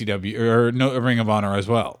founded ECW, or Ring of Honor as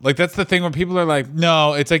well. Like, that's the thing where people are like,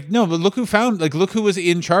 no, it's like, no, but look who was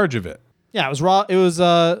in charge of it. Yeah, it was Raw. It was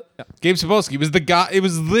Gabe Sapolsky was the guy. It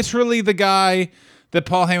was literally the guy that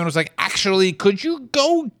Paul Heyman was like, actually, could you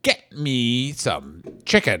go get me some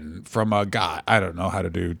chicken from a guy? I don't know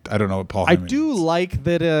what Paul Heyman I do like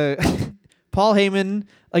that Paul Heyman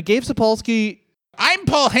gave Sapolsky. I'm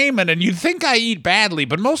Paul Heyman, and you'd think I eat badly,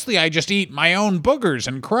 but mostly I just eat my own boogers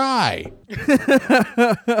and cry.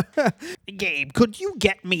 Gabe, could you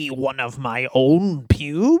get me one of my own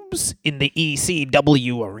pubes in the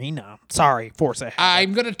ECW arena? Sorry, force ahead.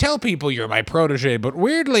 I'm going to tell people you're my protege, but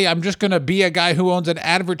weirdly, I'm just going to be a guy who owns an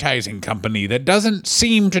advertising company that doesn't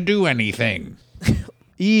seem to do anything. Paul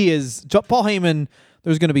Heyman.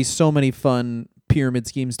 There's going to be so many fun pyramid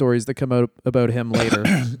scheme stories that come out about him later.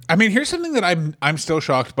 I mean, here's something that I'm still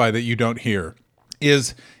shocked by that you don't hear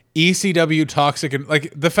is ECW toxic, and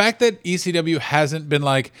like the fact that ECW hasn't been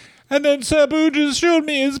like, and then Sabu just showed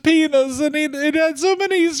me his penis and it had so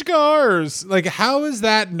many scars. Like, how is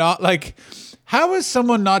that not like? How has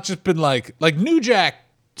someone not just been like New Jack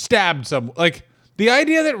stabbed someone? Like, the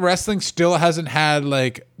idea that wrestling still hasn't had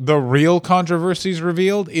like the real controversies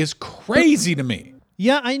revealed is crazy to me.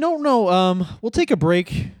 Yeah, I don't know. We'll take a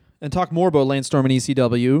break and talk more about Lance Storm and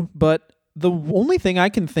ECW, but the only thing I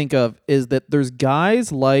can think of is that there's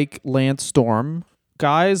guys like Lance Storm,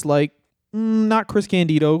 guys like not Chris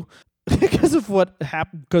Candido, because of what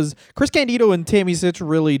happened. Because Chris Candido and Tammy Sitch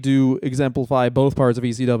really do exemplify both parts of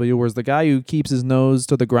ECW, whereas the guy who keeps his nose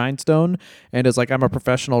to the grindstone and is like, I'm a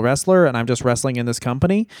professional wrestler and I'm just wrestling in this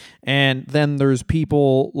company. And then there's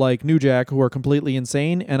people like New Jack who are completely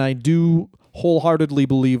insane, and I do wholeheartedly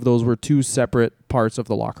believe those were two separate parts of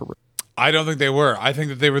the locker room. I don't think they were. I think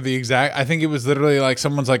that they were I think it was literally like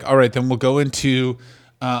someone's like, all right, then we'll go into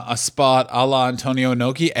a spot a la Antonio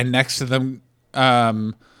Inoki, and next to them,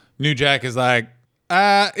 New Jack is like,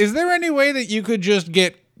 is there any way that you could just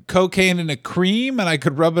get cocaine in a cream and I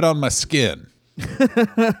could rub it on my skin?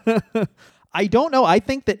 I don't know. I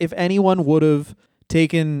think that if anyone would have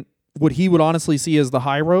taken what he would honestly see as the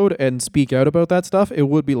high road and speak out about that stuff, it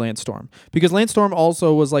would be Lance Storm. Because Lance Storm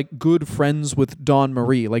also was like good friends with Dawn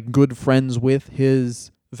Marie, like good friends with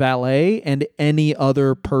his valet, and any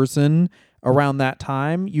other person around that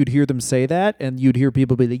time, you'd hear them say that, and you'd hear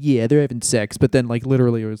people be like, yeah, they're having sex. But then like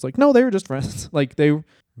literally it was like, no, they were just friends. Like they were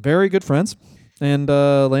very good friends. And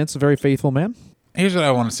Lance is a very faithful man. Here's what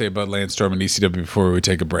I want to say about Lance Storm and ECW before we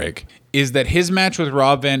take a break, is that his match with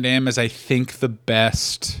Rob Van Dam is, I think, the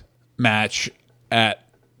best match at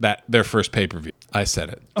their first pay-per-view. I said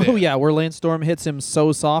it. Oh, yeah, where Lance Storm hits him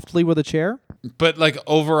so softly with a chair. But like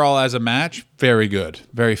overall as a match, very good,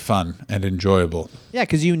 very fun and enjoyable. Yeah,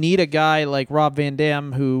 because you need a guy like Rob Van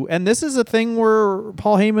Dam who, and this is a thing where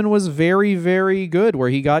Paul Heyman was very, very good, where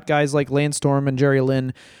he got guys like Lance Storm and Jerry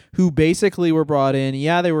Lynn who basically were brought in.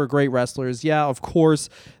 Yeah, they were great wrestlers. Yeah, of course,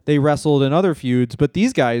 they wrestled in other feuds, but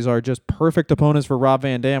these guys are just perfect opponents for Rob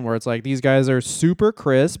Van Dam, where it's like these guys are super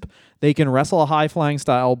crisp. They can wrestle a high-flying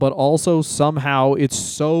style, but also somehow it's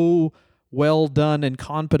so well done and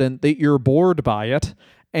competent that you're bored by it.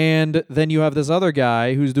 And then you have this other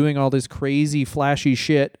guy who's doing all this crazy flashy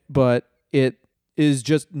shit, but it is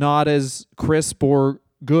just not as crisp or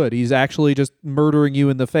good. He's actually just murdering you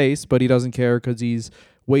in the face, but he doesn't care because he's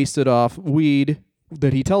wasted off weed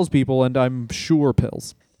that he tells people, and I'm sure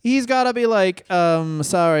pills. He's got to be like,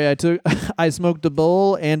 sorry, I smoked a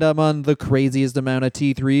bowl and I'm on the craziest amount of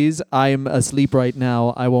T3s. I'm asleep right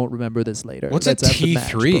now. I won't remember this later. What's a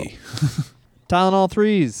T3? Tylenol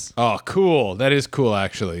 3s. Oh, cool. That is cool,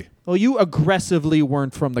 actually. Well, you aggressively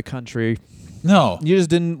weren't from the country. No. You just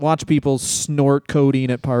didn't watch people snort codeine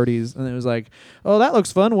at parties. And it was like, oh, that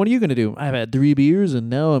looks fun. What are you going to do? I've had 3 beers and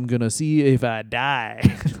now I'm going to see if I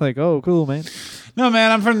die. Like, oh, cool, man. No,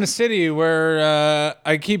 man, I'm from the city where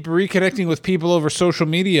I keep reconnecting with people over social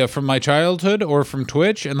media from my childhood or from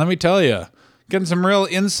Twitch. And let me tell you, getting some real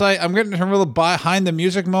insight. I'm getting some real behind the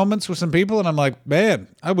music moments with some people. And I'm like, man,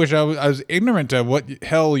 I wish I was ignorant of what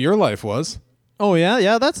hell your life was. Oh, yeah.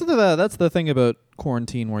 Yeah, that's the thing about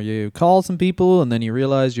quarantine, where you call some people and then you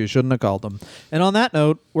realize you shouldn't have called them. And on that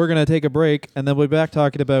note, we're going to take a break, and then we'll be back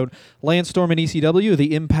talking about Lance Storm in ECW,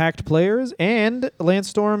 the Impact players, and Lance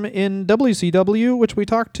Storm in WCW, which we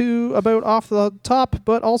talked about off the top,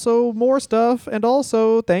 but also more stuff. And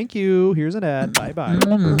also, thank you. Here's an ad. Bye-bye.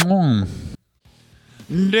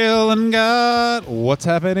 Dylan Gott, what's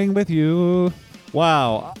happening with you?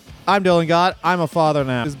 Wow. I'm Dylan Gott. I'm a father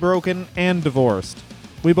now. Is broken and divorced.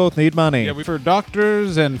 We both need money. Yeah, for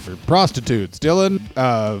doctors and for prostitutes. Dylan,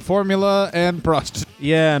 formula and prostitutes.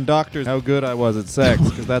 Yeah, and doctors. How good I was at sex,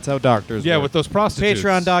 because that's how doctors Yeah, work. with those prostitutes.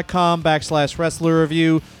 Patreon.com/Wrestler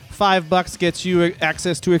Review. $5 gets you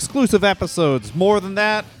access to exclusive episodes. More than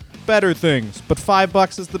that, better things. But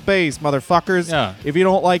 $5 is the base, motherfuckers. Yeah. If you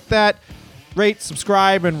don't like that, rate,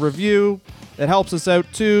 subscribe, and review. It helps us out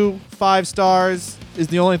too. 5 stars is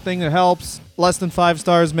the only thing that helps. Less than 5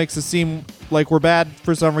 stars makes us seem like we're bad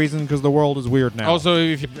for some reason because the world is weird now. Also,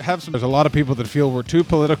 if you have there's a lot of people that feel we're too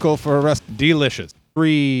political for a rest. Delicious.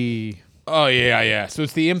 3. Oh, yeah. So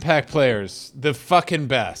it's the Impact players. The fucking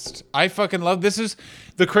best. I fucking love this. Is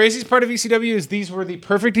the craziest part of ECW is these were the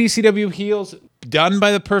perfect ECW heels done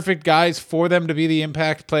by the perfect guys for them to be the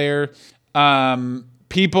Impact player.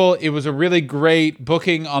 People, it was a really great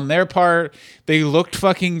booking on their part. They looked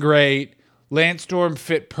fucking great. Lance Storm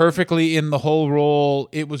fit perfectly in the whole role.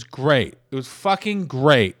 It was great. It was fucking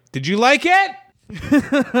great. Did you like it?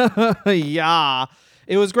 Yeah.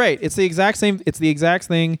 It was great. It's the exact same. It's the exact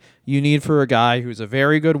thing you need for a guy who's a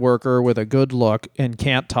very good worker with a good look and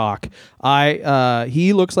can't talk.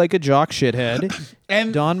 He looks like a jock shithead,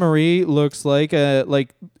 and Don Marie looks like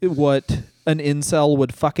what an incel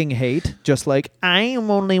would fucking hate. Just like, I'm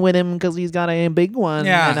only with him because he's got a big one,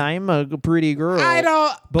 and I'm a pretty girl.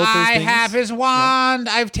 I have his wand.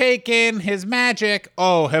 Yeah. I've taken his magic.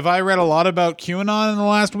 Oh, have I read a lot about QAnon in the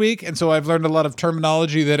last week? And so I've learned a lot of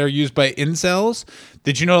terminology that are used by incels.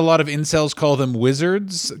 Did you know a lot of incels call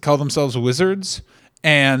themselves wizards?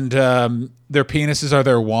 And their penises are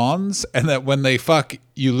their wands, and that when they fuck,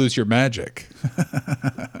 you lose your magic.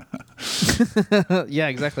 Yeah,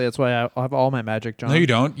 exactly. That's why I have all my magic, John. No, you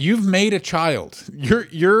don't. You've made a child.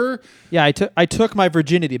 You're. Yeah, I took my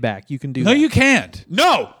virginity back. You can do that. No, you can't.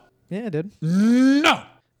 No. Yeah, I did. No.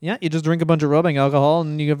 Yeah, you just drink a bunch of rubbing alcohol,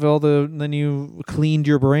 and you have then you cleaned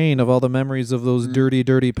your brain of all the memories of those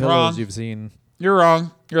dirty pillows you've seen. You're wrong.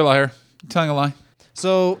 You're a liar. You're telling a lie.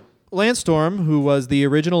 So Lance Storm, who was the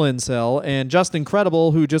original incel, and Justin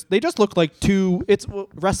Credible, they just look like two. It's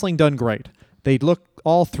wrestling done great.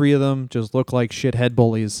 All three of them just look like shithead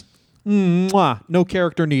bullies. Mwah. No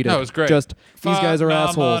character needed. That was great. Just these guys are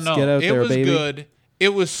assholes. No. Get out there, baby. It was good. It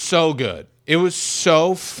was so good. It was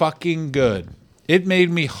so fucking good. It made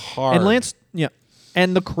me hard.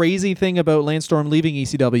 And the crazy thing about Lance Storm leaving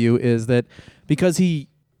ECW is that because he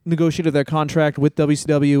negotiated their contract with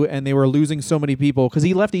WCW and they were losing so many people, because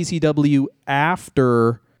he left ECW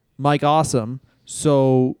after Mike Awesome,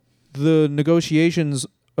 so the negotiations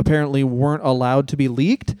apparently weren't allowed to be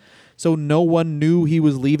leaked, so no one knew he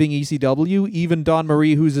was leaving ECW, even Don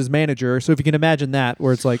Marie, who's his manager. So if you can imagine that,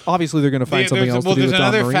 where it's like, obviously they're going to find something else to do with Don Marie.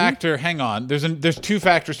 Well, there's another factor. Hang on. There's two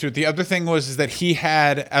factors to it. The other thing is that he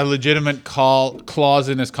had a legitimate clause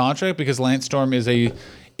in his contract because Lance Storm is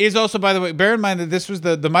also, by the way, bear in mind that this was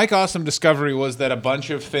the Mike Awesome discovery was that a bunch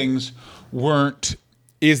of things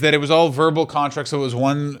is that it was all verbal contracts, so it was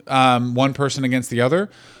one person against the other.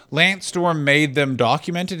 Lance Storm made them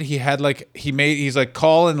documented. He's like,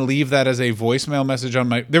 call and leave that as a voicemail message on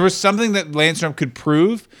my. There was something that Lance Storm could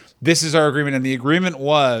prove. This is our agreement, and the agreement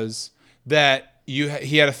was that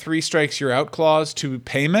he had a 3 strikes you're out clause to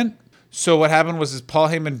payment. So what happened was Paul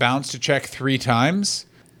Heyman bounced a check 3 times,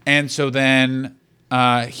 and so then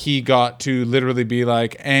he got to literally be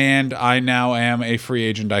like, and I now am a free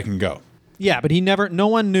agent. I can go. Yeah, but no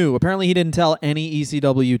one knew. Apparently he didn't tell any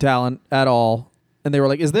ECW talent at all. And they were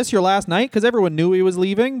like, is this your last night? Because everyone knew he was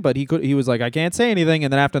leaving, but he was like, I can't say anything.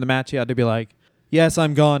 And then after the match, he had to be like, yes,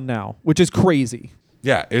 I'm gone now, which is crazy.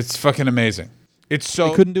 Yeah, it's fucking amazing. It's so...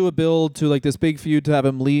 They couldn't do a build to like this big feud to have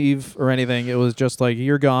him leave or anything. It was just like,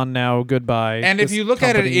 you're gone now, goodbye. And if you look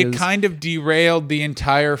at it, it kind of derailed the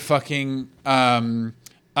entire fucking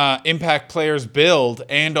Impact Players build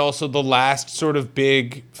and also the last sort of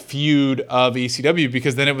big feud of ECW,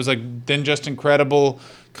 because then it was like, then Justin Credible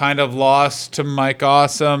kind of lost to Mike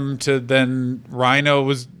Awesome, to then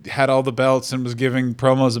Rhino had all the belts and was giving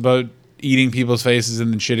promos about eating people's faces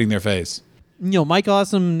and then shitting their face. Mike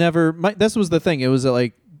Awesome this was the thing. It was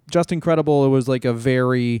like Justin Credible. It was like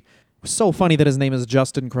so funny that his name is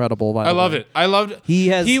Justin Credible. I love it. I loved it.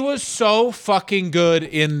 He was so fucking good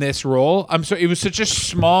in this role. I'm sorry. It was such a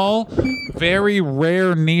small, very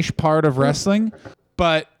rare niche part of wrestling,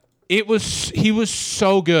 but he was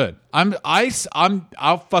so good.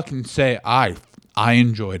 I'll fucking say I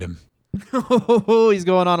enjoyed him. He's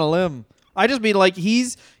going on a limb. I just mean like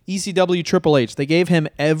he's ECW Triple H. They gave him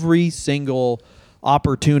every single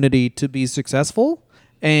opportunity to be successful,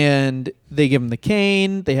 and they give him the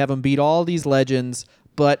cane. They have him beat all these legends,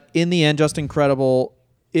 but in the end, Justin Credible,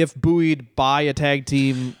 if buoyed by a tag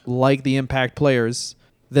team like the Impact Players,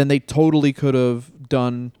 then they totally could have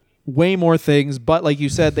done way more things. But like you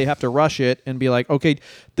said, they have to rush it and be like, okay,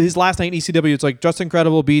 his last night in ECW, it's like Justin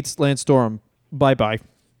Credible beats Lance Storm. Bye-bye.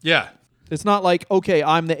 Yeah. It's not like, okay,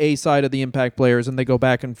 I'm the A side of the Impact Players, and they go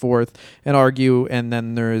back and forth and argue, and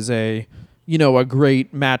then there is a, a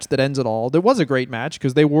great match that ends it all. There was a great match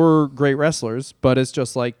because they were great wrestlers, but it's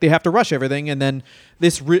just like they have to rush everything, and then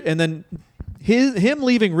him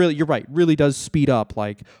leaving really, you're right, really does speed up.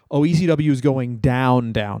 Like, ECW is going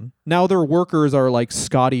down. Now their workers are like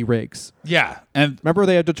Scotty Riggs. Yeah, and remember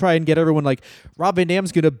they had to try and get everyone like Rob Van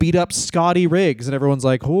Dam's gonna beat up Scotty Riggs, and everyone's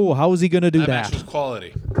like, "Oh, how is he gonna do that?" Match was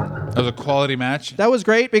quality. That was a quality match. That was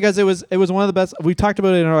great because it was one of the best. We talked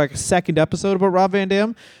about it in our second episode about Rob Van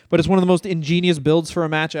Dam, but it's one of the most ingenious builds for a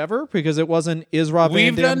match ever because it wasn't is Rob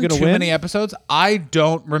Van Dam going to win? We've done too many episodes. I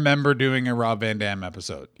don't remember doing a Rob Van Dam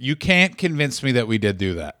episode. You can't convince me that we did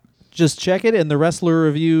do that. Just check it in the Wrestler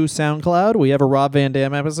Review SoundCloud. We have a Rob Van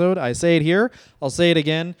Dam episode. I say it here. I'll say it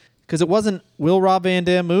again because it wasn't, will Rob Van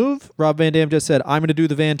Dam move? Rob Van Dam just said, I'm going to do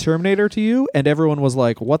the Van Terminator to you. And everyone was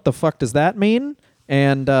like, what the fuck does that mean?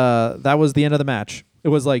 And that was the end of the match. It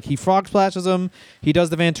was like he frog splashes him. He does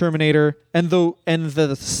the Van Terminator. And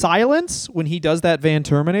the silence when he does that Van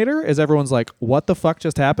Terminator is everyone's like, what the fuck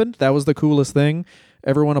just happened? That was the coolest thing.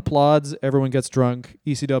 Everyone applauds. Everyone gets drunk.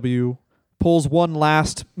 ECW pulls one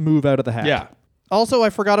last move out of the hat. Yeah. Also, I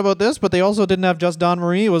forgot about this, but they also didn't have just Don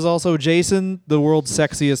Marie. It was also Jason, the world's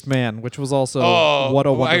sexiest man, which was also what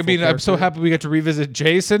a wonderful character. I'm so happy we get to revisit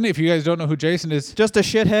Jason. If you guys don't know who Jason is, just a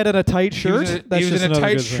shithead in a tight shirt. He was in a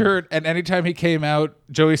tight shirt, and anytime he came out,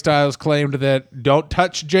 Joey Styles claimed that don't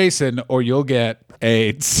touch Jason or you'll get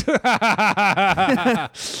AIDS.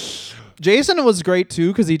 Jason was great too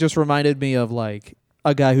because he just reminded me of like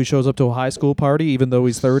a guy who shows up to a high school party even though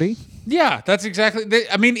he's 30. Yeah, that's exactly.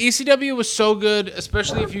 I mean, ECW was so good,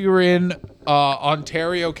 especially if you were in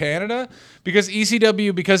Ontario, Canada, because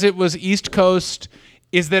ECW, because it was East Coast,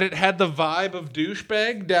 is that it had the vibe of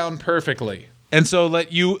douchebag down perfectly. And so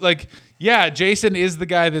Jason is the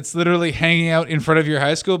guy that's literally hanging out in front of your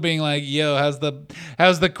high school being like, yo, how's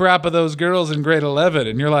the crap of those girls in grade 11?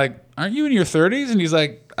 And you're like, aren't you in your 30s? And he's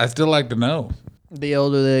like, I'd still like to know. The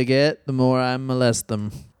older they get, the more I molest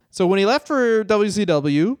them. So when he left for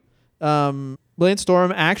WCW, Lance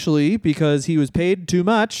Storm actually, because he was paid too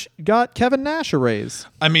much, got Kevin Nash a raise.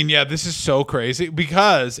 I mean, yeah, this is so crazy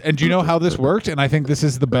because, and do you know how this worked? And I think this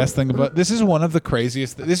is the best thing about this is one of the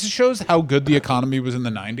craziest. This shows how good the economy was in the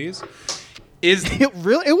 90s.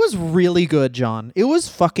 It was really good, John. It was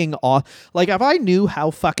fucking awesome. Like, if I knew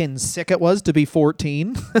how fucking sick it was to be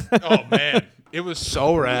 14. Oh, man. It was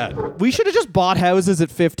so rad. We should have just bought houses at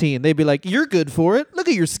 15. They'd be like, you're good for it. Look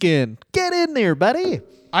at your skin. Get in there, buddy.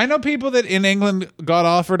 I know people that in England got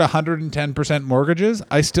offered 110% mortgages.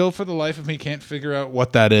 I still, for the life of me, can't figure out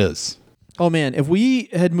what that is. Oh, man. If we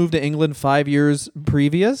had moved to England 5 years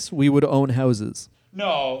previous, we would own houses.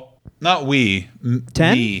 No. Not we.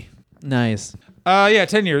 10? Me. Nice. Yeah,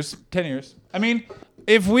 10 years. 10 years. I mean,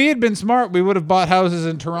 if we had been smart, we would have bought houses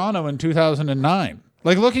in Toronto in 2009.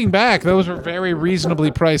 Like, looking back, those were very reasonably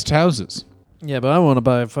priced houses. Yeah, but I want to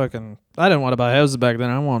buy I didn't want to buy houses back then.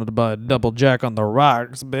 I wanted to buy a double jack on the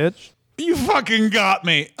rocks, bitch. You fucking got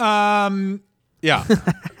me. Yeah.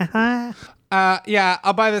 Yeah,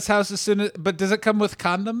 I'll buy this house as soon as, but does it come with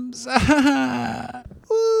condoms?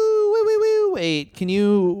 Wait, can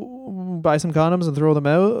you buy some condoms and throw them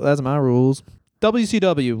out? That's my rules.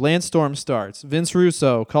 WCW, Lance Storm starts. Vince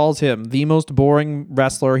Russo calls him the most boring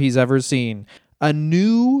wrestler he's ever seen. A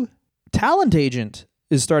new talent agent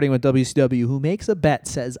is starting with WCW who makes a bet,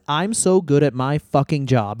 says, I'm so good at my fucking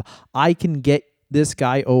job, I can get this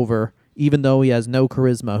guy over even though he has no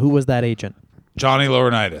charisma. Who was that agent? Johnny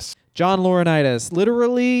Laurinaitis. John Laurinaitis.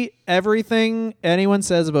 Literally everything anyone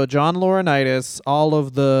says about John Laurinaitis, all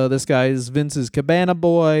of this guy's Vince's Cabana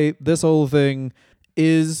Boy, this whole thing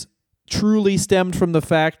is truly stemmed from the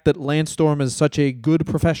fact that Lance Storm is such a good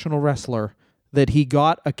professional wrestler that he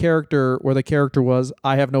got a character where the character was,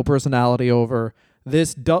 I have no personality over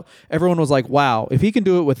this. Everyone was like, wow, if he can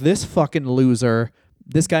do it with this fucking loser,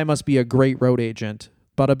 this guy must be a great road agent.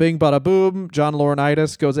 Bada bing, bada boom. John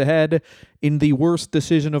Laurinaitis goes ahead in the worst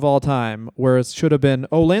decision of all time, where it should have been,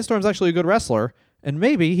 Lance Storm's actually a good wrestler, and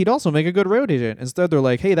maybe he'd also make a good road agent. Instead, they're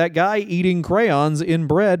like, hey, that guy eating crayons in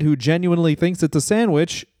bread who genuinely thinks it's a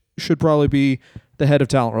sandwich should probably be the head of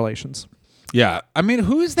talent relations. Yeah. I mean,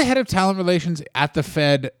 who is the head of talent relations at the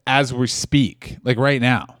Fed as we speak? Like right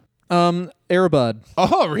now? Airbud.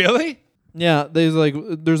 Oh, really? Yeah,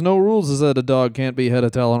 there's no rules that said a dog can't be head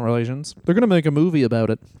of talent relations. They're going to make a movie about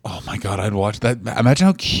it. Oh my God, I'd watch that. Imagine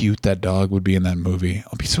how cute that dog would be in that movie.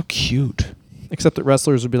 It'd be so cute. Except that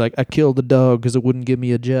wrestlers would be like, I killed the dog because it wouldn't give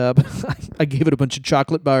me a job. I gave it a bunch of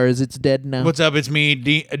chocolate bars. It's dead now. What's up? It's me,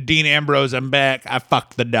 Dean Ambrose. I'm back. I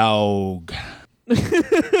fucked the dog.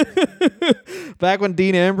 Back when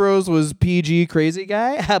Dean Ambrose was PG crazy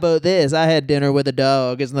guy. How about this? I had dinner with a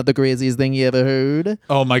dog. Isn't that the craziest thing you ever heard?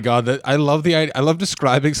 Oh my God, I love the idea. I love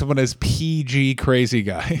describing someone as PG crazy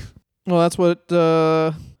guy. Well, that's what.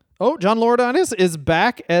 John Laurinaitis is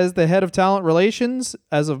back as the head of talent relations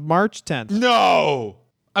as of March 10th. No,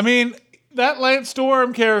 I mean that Lance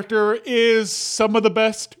Storm character is some of the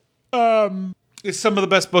best. Is some of the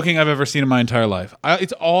best booking I've ever seen in my entire life.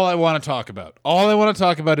 It's all I want to talk about. All I want to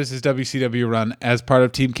talk about is his WCW run as part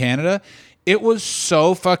of Team Canada. It was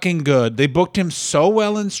so fucking good. They booked him so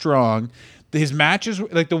well and strong. His matches,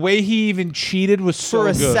 like the way he even cheated, was so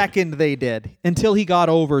good. For a second, they did until he got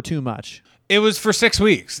over too much. It was for 6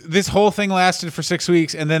 weeks. This whole thing lasted for 6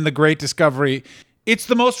 weeks, and then the Great Discovery. It's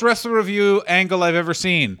the most Wrestler Review angle I've ever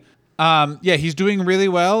seen. He's doing really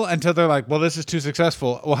well until they're like, well, this is too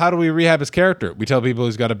successful. Well, how do we rehab his character? We tell people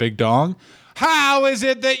he's got a big dong. How is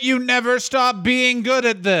it that you never stop being good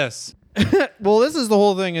at this? Well, this is the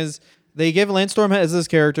whole thing is they give Lance Storm as this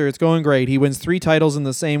character. It's going great. He wins 3 titles in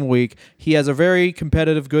the same week. He has a very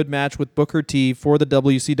competitive, good match with Booker T for the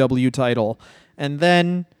WCW title. And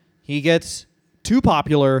then he gets too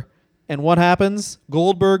popular. And what happens?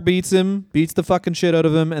 Goldberg beats him, beats the fucking shit out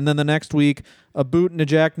of him, and then the next week, a boot and a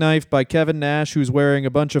jackknife by Kevin Nash, who's wearing a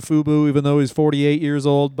bunch of FUBU, even though he's 48 years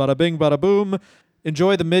old. Bada bing, bada boom.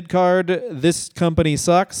 Enjoy the mid-card. This company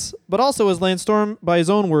sucks. But also, as Lance Storm, by his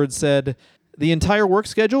own words, said, the entire work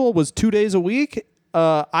schedule was 2 days a week.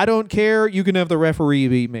 I don't care. You can have the referee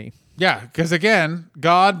beat me. Yeah, because again,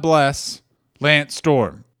 God bless Lance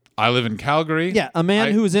Storm. I live in Calgary. Yeah, a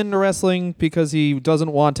man who's into wrestling because he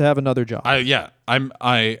doesn't want to have another job.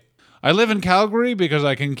 I live in Calgary because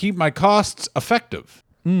I can keep my costs effective.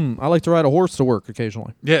 I like to ride a horse to work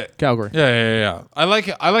occasionally. Yeah, Calgary. Yeah. I like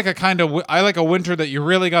a winter that you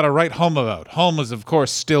really got to write home about. Home is of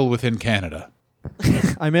course still within Canada.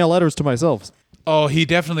 I mail letters to myself. Oh, he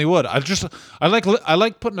definitely would. I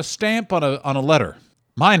like putting a stamp on a letter.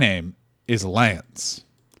 My name is Lance.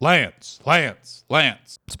 Lance.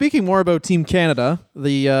 Speaking more about Team Canada,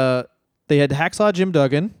 they had Hacksaw Jim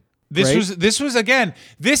Duggan. This was again.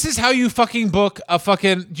 This is how you fucking book a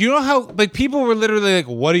fucking. Do you know how like people were literally like,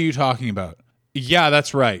 "What are you talking about?" Yeah,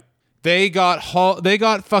 that's right. They got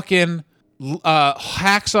fucking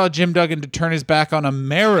Hacksaw Jim Duggan to turn his back on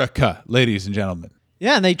America, ladies and gentlemen.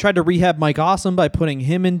 Yeah, and they tried to rehab Mike Awesome by putting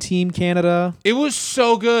him in Team Canada. It was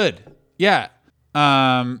so good. Yeah.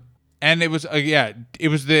 And it was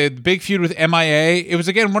the big feud with MIA. It was,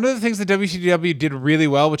 again, one of the things that WCW did really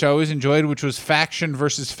well, which I always enjoyed, which was faction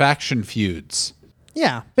versus faction feuds.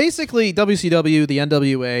 Yeah. Basically, WCW, the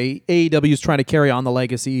NWA, AEW is trying to carry on the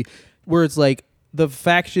legacy where it's like the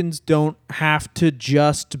factions don't have to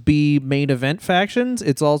just be main event factions.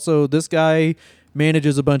 It's also this guy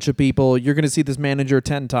manages a bunch of people. You're going to see this manager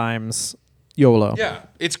 10 times. YOLO. Yeah,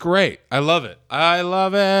 it's great. I love it.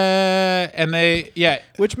 And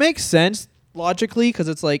which makes sense logically because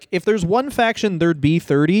it's like if there's one faction, there'd be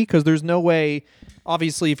 30 because there's no way.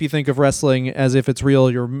 Obviously, if you think of wrestling as if it's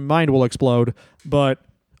real, your mind will explode. But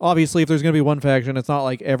obviously, if there's going to be one faction, it's not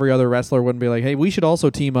like every other wrestler wouldn't be like, hey, we should also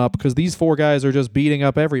team up because these 4 guys are just beating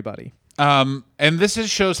up everybody. And this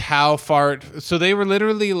shows how far. So they were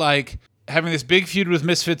literally like having this big feud with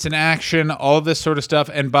Misfits in Action, all this sort of stuff,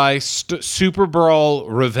 and by Super Brawl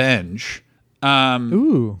Revenge, by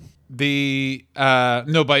the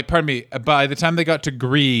time they got to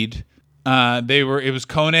Greed, it was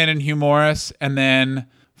Conan and Hugh Morris, and then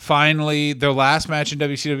finally their last match in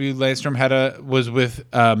WCW, Lance Storm was with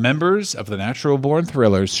members of the Natural Born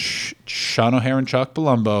Thrillers, Sean O'Hare and Chuck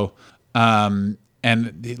Palumbo, and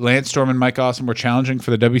Lance Storm and Mike Awesome were challenging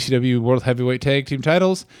for the WCW World Heavyweight Tag Team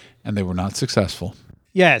titles, and they were not successful.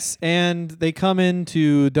 Yes, and they come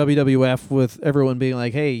into WWF with everyone being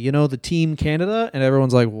like, hey, you know the Team Canada? And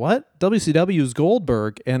everyone's like, what? WCW's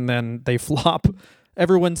Goldberg. And then they flop.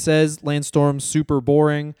 Everyone says Lance Storm's super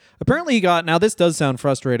boring. Apparently now this does sound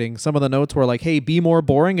frustrating. Some of the notes were like, hey, be more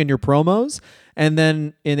boring in your promos. And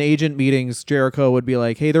then in agent meetings, Jericho would be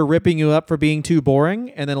like, hey, they're ripping you up for being too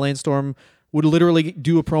boring. And then Lance Storm would literally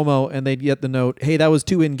do a promo and they'd get the note, hey, that was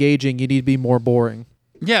too engaging. You need to be more boring.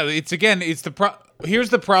 Yeah,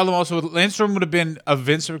 here's the problem also with Lance Storm would have been a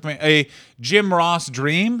Vince McMahon, a Jim Ross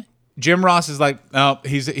dream. Jim Ross is like, oh,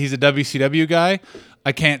 he's a WCW guy.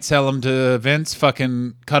 I can't sell him to Vince.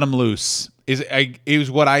 Fucking cut him loose. It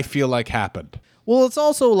was what I feel like happened. Well, it's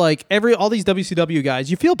also like all these WCW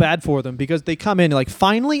guys, you feel bad for them because they come in like,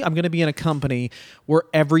 finally, I'm going to be in a company where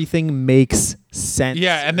everything makes sense.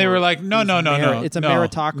 Yeah, and they were like, no. It's a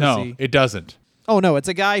meritocracy. No, it doesn't. Oh, no, it's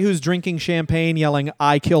a guy who's drinking champagne, yelling,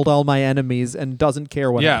 "I killed all my enemies," and doesn't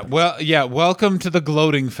care what happens. Welcome to the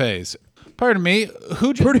gloating phase. Pardon me,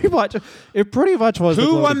 Pretty much was the who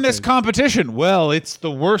gloating won this phase. competition? Well, it's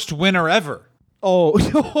the worst winner ever.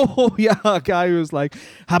 Oh, yeah, a guy who's like,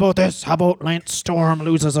 How about this? How about Lance Storm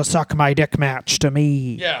loses a suck my dick match to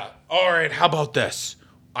me? Yeah, all right, how about this?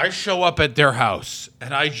 I show up at their house,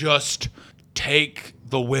 and I just take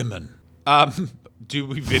the women. Do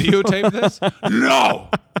we videotape this? No!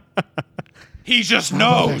 He just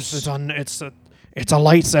knows. It's a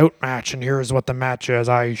lights out match, and here's what the match is.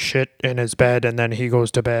 I shit in his bed, and then he goes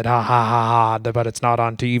to bed. Ha ha ha ha. But it's not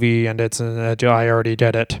on TV, and I already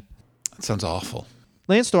did it. That sounds awful.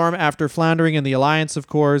 Lance Storm, after floundering in the Alliance, of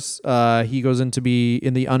course, he goes in to be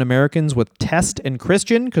in the Un-Americans with Test and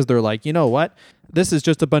Christian, because they're like, you know what? This is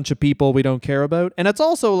just a bunch of people we don't care about. And it's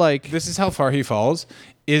also like... This is how far he falls,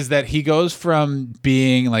 is that he goes from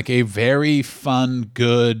being like a very fun,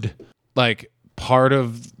 good, like part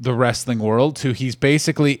of the wrestling world to he's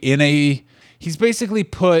basically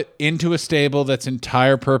put into a stable that's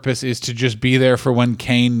entire purpose is to just be there for when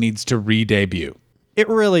Kane needs to re-debut. It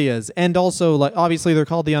really is. And also, like, obviously they're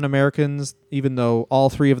called the Un-Americans, even though all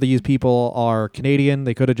three of these people are Canadian.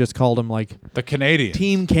 They could have just called them like The Canadians.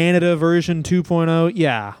 Team Canada version 2.0.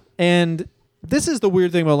 Yeah. And this is the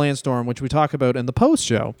weird thing about Lance Storm, which we talk about in the post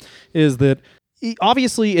show, is that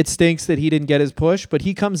obviously it stinks that he didn't get his push, but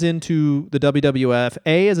he comes into the WWF,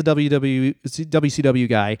 A, as a WCW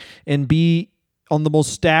guy, and B, on the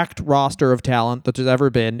most stacked roster of talent that there's ever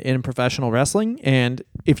been in professional wrestling. And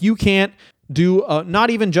if you can't do not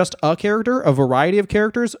even just a character, a variety of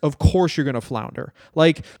characters, of course you're going to flounder.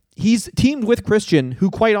 Like, he's teamed with Christian, who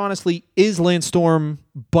quite honestly is Lance Storm,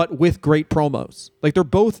 but with great promos. Like, they're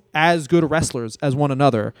both as good wrestlers as one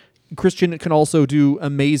another. Christian can also do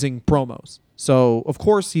amazing promos. So, of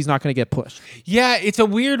course, he's not going to get pushed. Yeah, it's a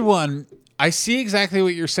weird one. I see exactly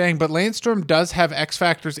what you're saying, but Lance Storm does have X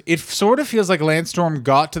factors. It sort of feels like Lance Storm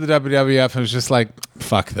got to the WWF and was just like,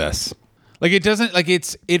 fuck this. Like, it doesn't, like,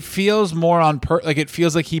 it feels more on, like, it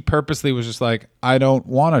feels like he purposely was just like, I don't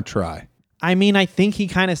want to try. I mean, I think he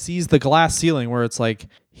kind of sees the glass ceiling where it's like,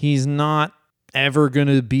 he's not ever going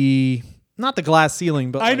to be, not the glass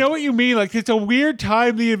ceiling, but I know what you mean. Like, it's a weird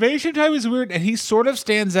time. The invasion time is weird, and he sort of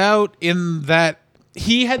stands out in that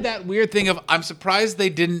he had that weird thing of, I'm surprised he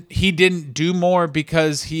didn't do more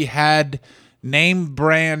because he had name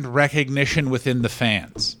brand recognition within the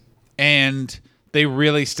fans, and they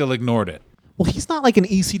really still ignored it. Well, he's not like an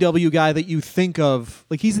ECW guy that you think of.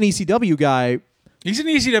 Like, he's an ECW guy. He's an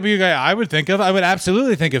ECW guy I would think of. I would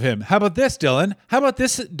absolutely think of him. How about this, Dylan? How about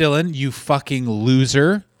this, Dylan, you fucking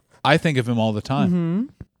loser? I think of him all the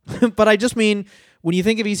time. Mm-hmm. But I just mean, when you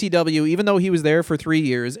think of ECW, even though he was there for 3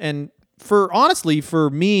 years, and honestly,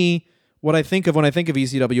 for me, what I think of when I think of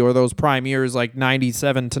ECW are those prime years, like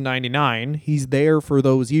 97 to 99. He's there for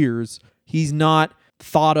those years. He's not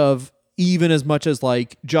thought of even as much as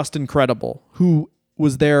like Just Incredible, who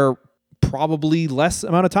was there probably less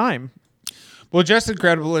amount of time. Well, Just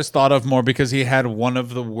Incredible is thought of more because he had one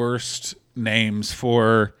of the worst names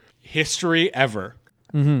for history ever.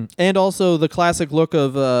 Mm-hmm. And also the classic look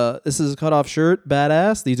of this is a cutoff shirt,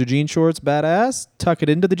 badass. These are jean shorts, badass. Tuck it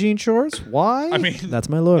into the jean shorts. Why? I mean, that's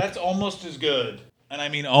my look. That's almost as good. And I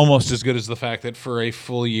mean almost as good as the fact that for a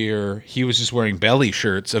full year, he was just wearing belly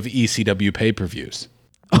shirts of ECW pay-per-views.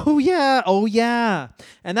 Oh, yeah.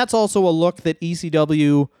 And that's also a look that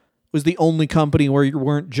ECW was the only company where you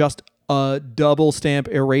weren't just a double stamp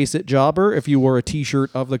erase it jobber if you wore a t-shirt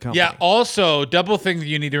of the company. Yeah, also, double thing that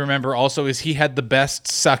you need to remember also is he had the best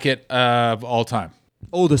suck it of all time.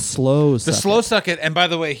 Oh, the slow suck it. The slow suck it. And by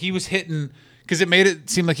the way, he was hitting, because it made it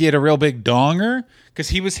seem like he had a real big donger, because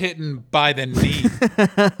he was hitting by the knee.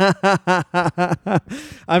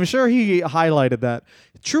 I'm sure he highlighted that.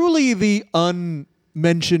 Truly the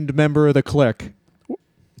unmentioned member of the Clique.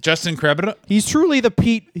 Just Incredible? He's truly the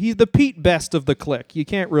Pete. He's the Pete Best of the Clique. You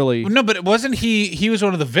can't really. No, but wasn't he? He was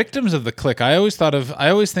one of the victims of the Clique. I always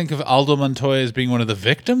think of Aldo Montoya as being one of the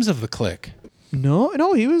victims of the Clique. No,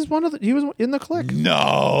 he was he was in the Clique.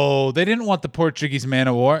 No, they didn't want the Portuguese man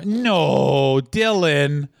of war. No,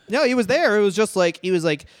 Dylan. No, he was there. It was just like he was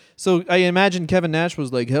like. So I imagine Kevin Nash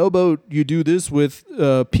was like, "How about you do this with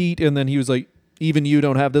Pete?" And then he was like, "Even you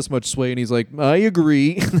don't have this much sway." And he's like, "I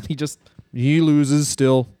agree." And he loses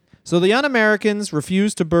still. So the Un-Americans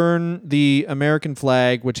refused to burn the American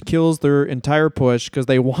flag, which kills their entire push because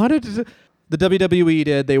they wanted the WWE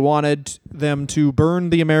did. They wanted them to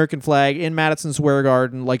burn the American flag in Madison Square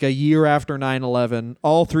Garden like a year after 9/11.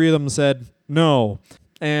 All three of them said no.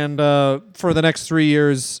 And for the next 3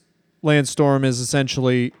 years, Lance Storm is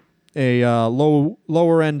essentially a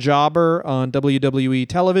lower end jobber on WWE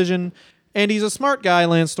television. And he's a smart guy,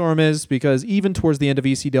 Lance Storm is, because even towards the end of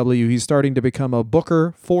ECW, he's starting to become a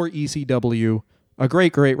booker for ECW, a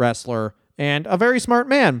great, great wrestler, and a very smart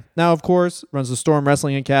man. Now, of course, runs the Storm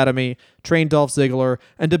Wrestling Academy, trained Dolph Ziggler,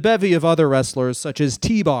 and a bevy of other wrestlers such as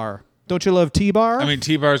T-Bar. Don't you love T-Bar? I mean,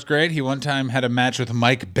 T-Bar's great. He one time had a match with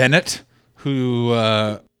Mike Bennett, who...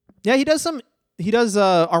 Yeah, he does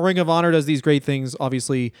our Ring of Honor does these great things,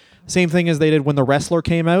 obviously. Same thing as they did when The Wrestler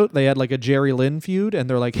came out. They had like a Jerry Lynn feud, and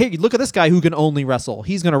they're like, hey, look at this guy who can only wrestle.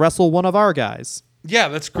 He's going to wrestle one of our guys. Yeah,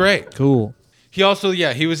 that's great. Cool. He also,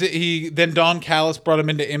 then Don Callis brought him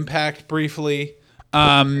into Impact briefly.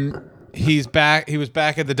 He's back. He was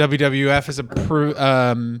back at the WWF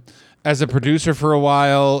as a producer for a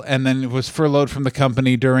while, and then was furloughed from the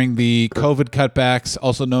company during the COVID cutbacks,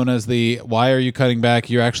 also known as the why are you cutting back?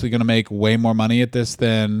 You're actually going to make way more money at this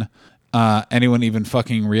than anyone even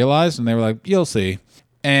fucking realized. And they were like, you'll see.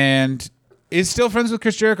 And is still friends with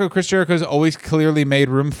Chris Jericho. Chris Jericho's always clearly made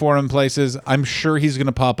room for him places. I'm sure he's going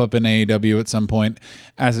to pop up in AEW at some point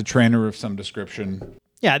as a trainer of some description.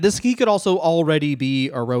 Yeah, he could also already be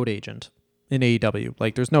a road agent in AEW.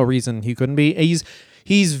 Like, there's no reason he couldn't be.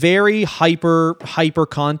 He's very hyper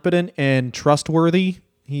confident and trustworthy.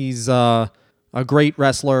 He's a great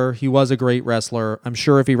wrestler. He was a great wrestler. I'm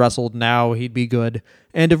sure if he wrestled now, he'd be good.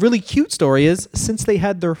 And a really cute story is, since they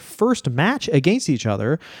had their first match against each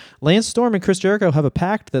other, Lance Storm and Chris Jericho have a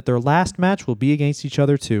pact that their last match will be against each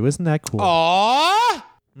other too. Isn't that cool? Aww!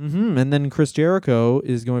 And then Chris Jericho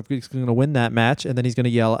is going to win that match, and then he's going to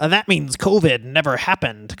yell, and that means COVID never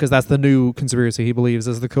happened, because that's the new conspiracy he believes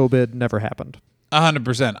is the COVID never happened.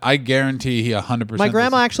 100%. I guarantee he 100%. My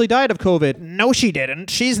grandma actually died of COVID. No, she didn't.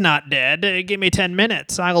 She's not dead. Give me 10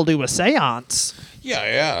 minutes. I'll do a seance.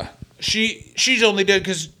 Yeah. She's only dead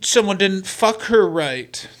because someone didn't fuck her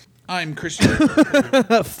right. I'm Christian.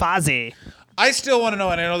 Fozzie. I still want to know,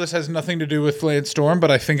 and I know this has nothing to do with Lance Storm,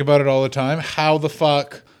 but I think about it all the time, how the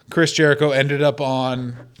fuck Chris Jericho ended up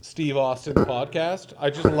on Steve Austin's podcast. I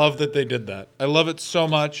just love that they did that. I love it so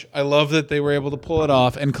much. I love that they were able to pull it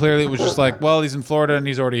off, and clearly it was just like, well, he's in Florida and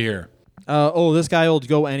he's already here. This guy will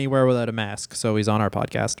go anywhere without a mask, so he's on our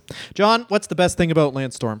podcast. John, what's the best thing about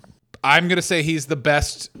Lance Storm? I'm going to say he's the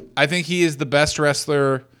best. I think he is the best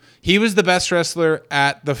wrestler. He was the best wrestler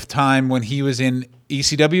at the time when he was in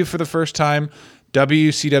ECW for the first time,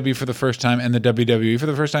 WCW for the first time, and the WWE for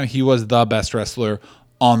the first time. He was the best wrestler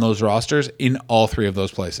on those rosters in all three of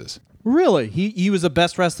those places. Really? He was the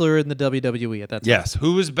best wrestler in the WWE at that time? Yes.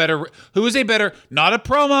 Who was better? Who was a better, not a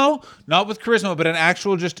promo, not with charisma, but an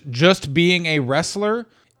actual just being a wrestler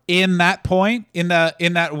in that point, in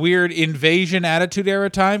that weird invasion attitude era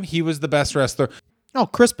time? He was the best wrestler. Oh,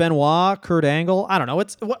 Chris Benoit, Kurt Angle. I don't know.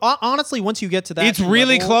 It's honestly, once you get to that, it's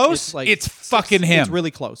really level, close. It's fucking him. It's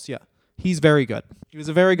really close. Yeah, he's very good. He was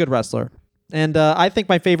a very good wrestler, and I think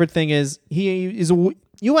my favorite thing is he is.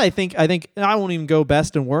 I think I won't even go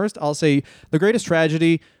best and worst. I'll say the greatest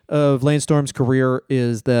tragedy of Lance Storm's career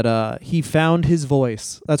is that he found his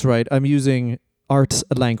voice. That's right. I'm using art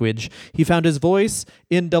language. He found his voice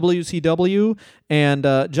in WCW, and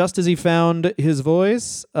just as he found his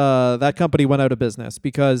voice, that company went out of business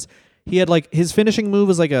because he had his finishing move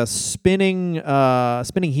was like a spinning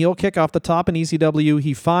heel kick off the top in ECW.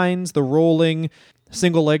 He finds the rolling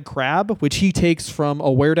single leg crab, which he takes from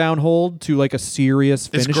a wear down hold to like a serious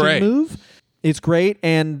finishing move. It's great,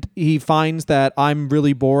 and he finds that I'm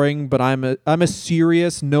really boring, but I'm a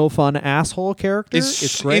serious, no fun asshole character.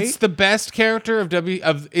 It's great. It's the best character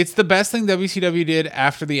it's the best thing WCW did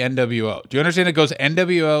after the NWO. Do you understand? It goes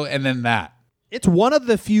NWO and then that. It's one of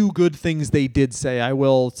the few good things they did say.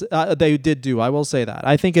 They did do. I will say that.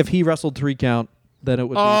 I think if he wrestled 3 count, then it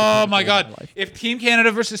would. Oh my God! If Team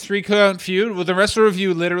Canada versus 3 count feud, well, the Wrestler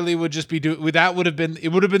Review literally would just be that would have been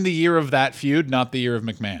the year of that feud, not the year of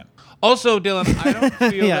McMahon. Also, Dylan, I don't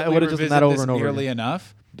feel that we revisit this nearly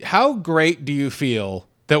enough. How great do you feel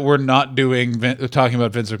that we're not talking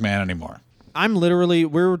about Vince McMahon anymore?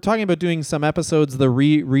 We're talking about doing some episodes, the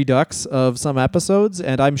redux of some episodes,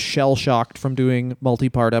 and I'm shell-shocked from doing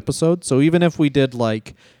multi-part episodes. So even if we did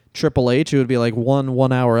like Triple H, it would be like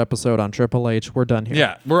one hour episode on Triple H. We're done here.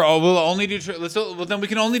 Yeah, we'll only do. Then we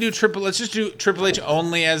can only do Triple. Let's just do Triple H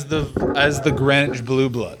only as the Greenwich Blue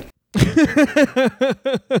Blood.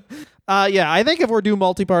 Yeah, I think if we're doing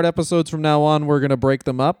multi-part episodes from now on, we're gonna break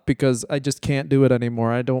them up because I just can't do it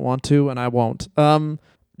anymore. I don't want to, and I won't.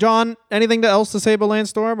 John, anything else to say about Lance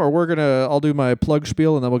Storm, or I'll do my plug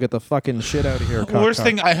spiel and then we'll get the fucking shit out of here.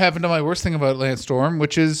 I happen to my worst thing about Lance Storm,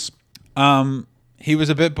 which is, he was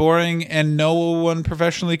a bit boring and no one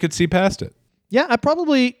professionally could see past it. Yeah,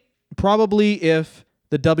 probably if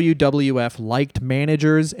the WWF liked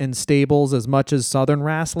managers and stables as much as Southern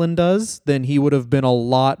Wrestling does, then he would have been a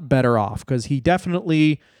lot better off, because he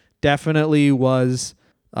definitely was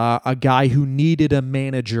a guy who needed a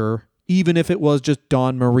manager, even if it was just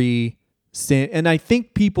Dawn Marie. And I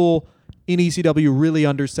think people in ECW really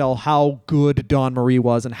undersell how good Dawn Marie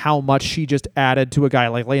was and how much she just added to a guy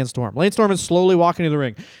like Lance Storm. Lance Storm is slowly walking to the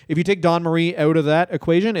ring. If you take Dawn Marie out of that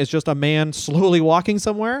equation, it's just a man slowly walking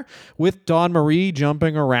somewhere, with Dawn Marie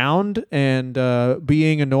jumping around and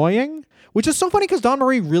being annoying. Which is so funny, because Dawn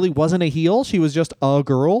Marie really wasn't a heel. She was just a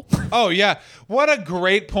girl. Oh, yeah. What a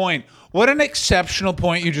great point. What an exceptional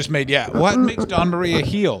point you just made. Yeah. What makes Dawn Marie a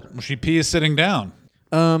heel? She pees sitting down.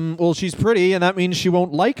 Well, she's pretty, and that means she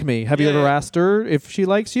won't like me. Have you ever asked her if she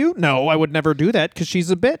likes you? No, I would never do that, because she's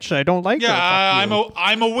a bitch. I don't like her. Yeah,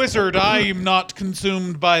 I'm a wizard. I'm not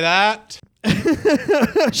consumed by that.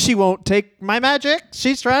 She won't take my magic.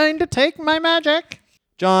 She's trying to take my magic.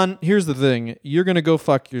 John, here's the thing. You're going to go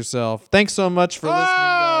fuck yourself. Thanks so much for listening,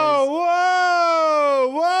 guys. Whoa!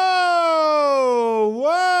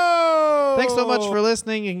 Thanks so much for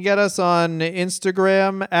listening. You can get us on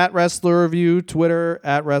Instagram at Wrestler Review, Twitter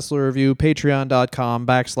at Wrestler Review,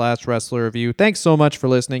 patreon.com/Wrestler Review. Thanks so much for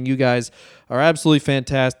listening. You guys are absolutely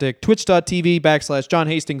fantastic. Twitch.tv/John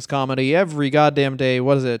Hastings Comedy every goddamn day.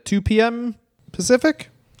 What is it? 2 p.m. Pacific?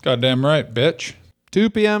 Goddamn right, bitch. 2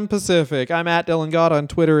 p.m. Pacific. I'm at Dylan Gott on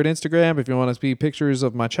Twitter and Instagram if you want to see pictures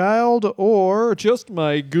of my child or just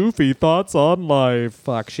my goofy thoughts on life.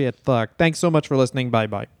 Fuck. Thanks so much for listening.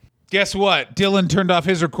 Bye-bye. Guess what? Dylan turned off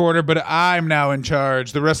his recorder, but I'm now in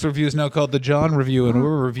charge. The rest of the review is now called The John Review, and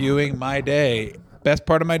we're reviewing my day. Best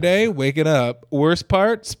part of my day, waking up. Worst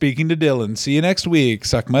part, speaking to Dylan. See you next week.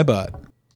 Suck my butt.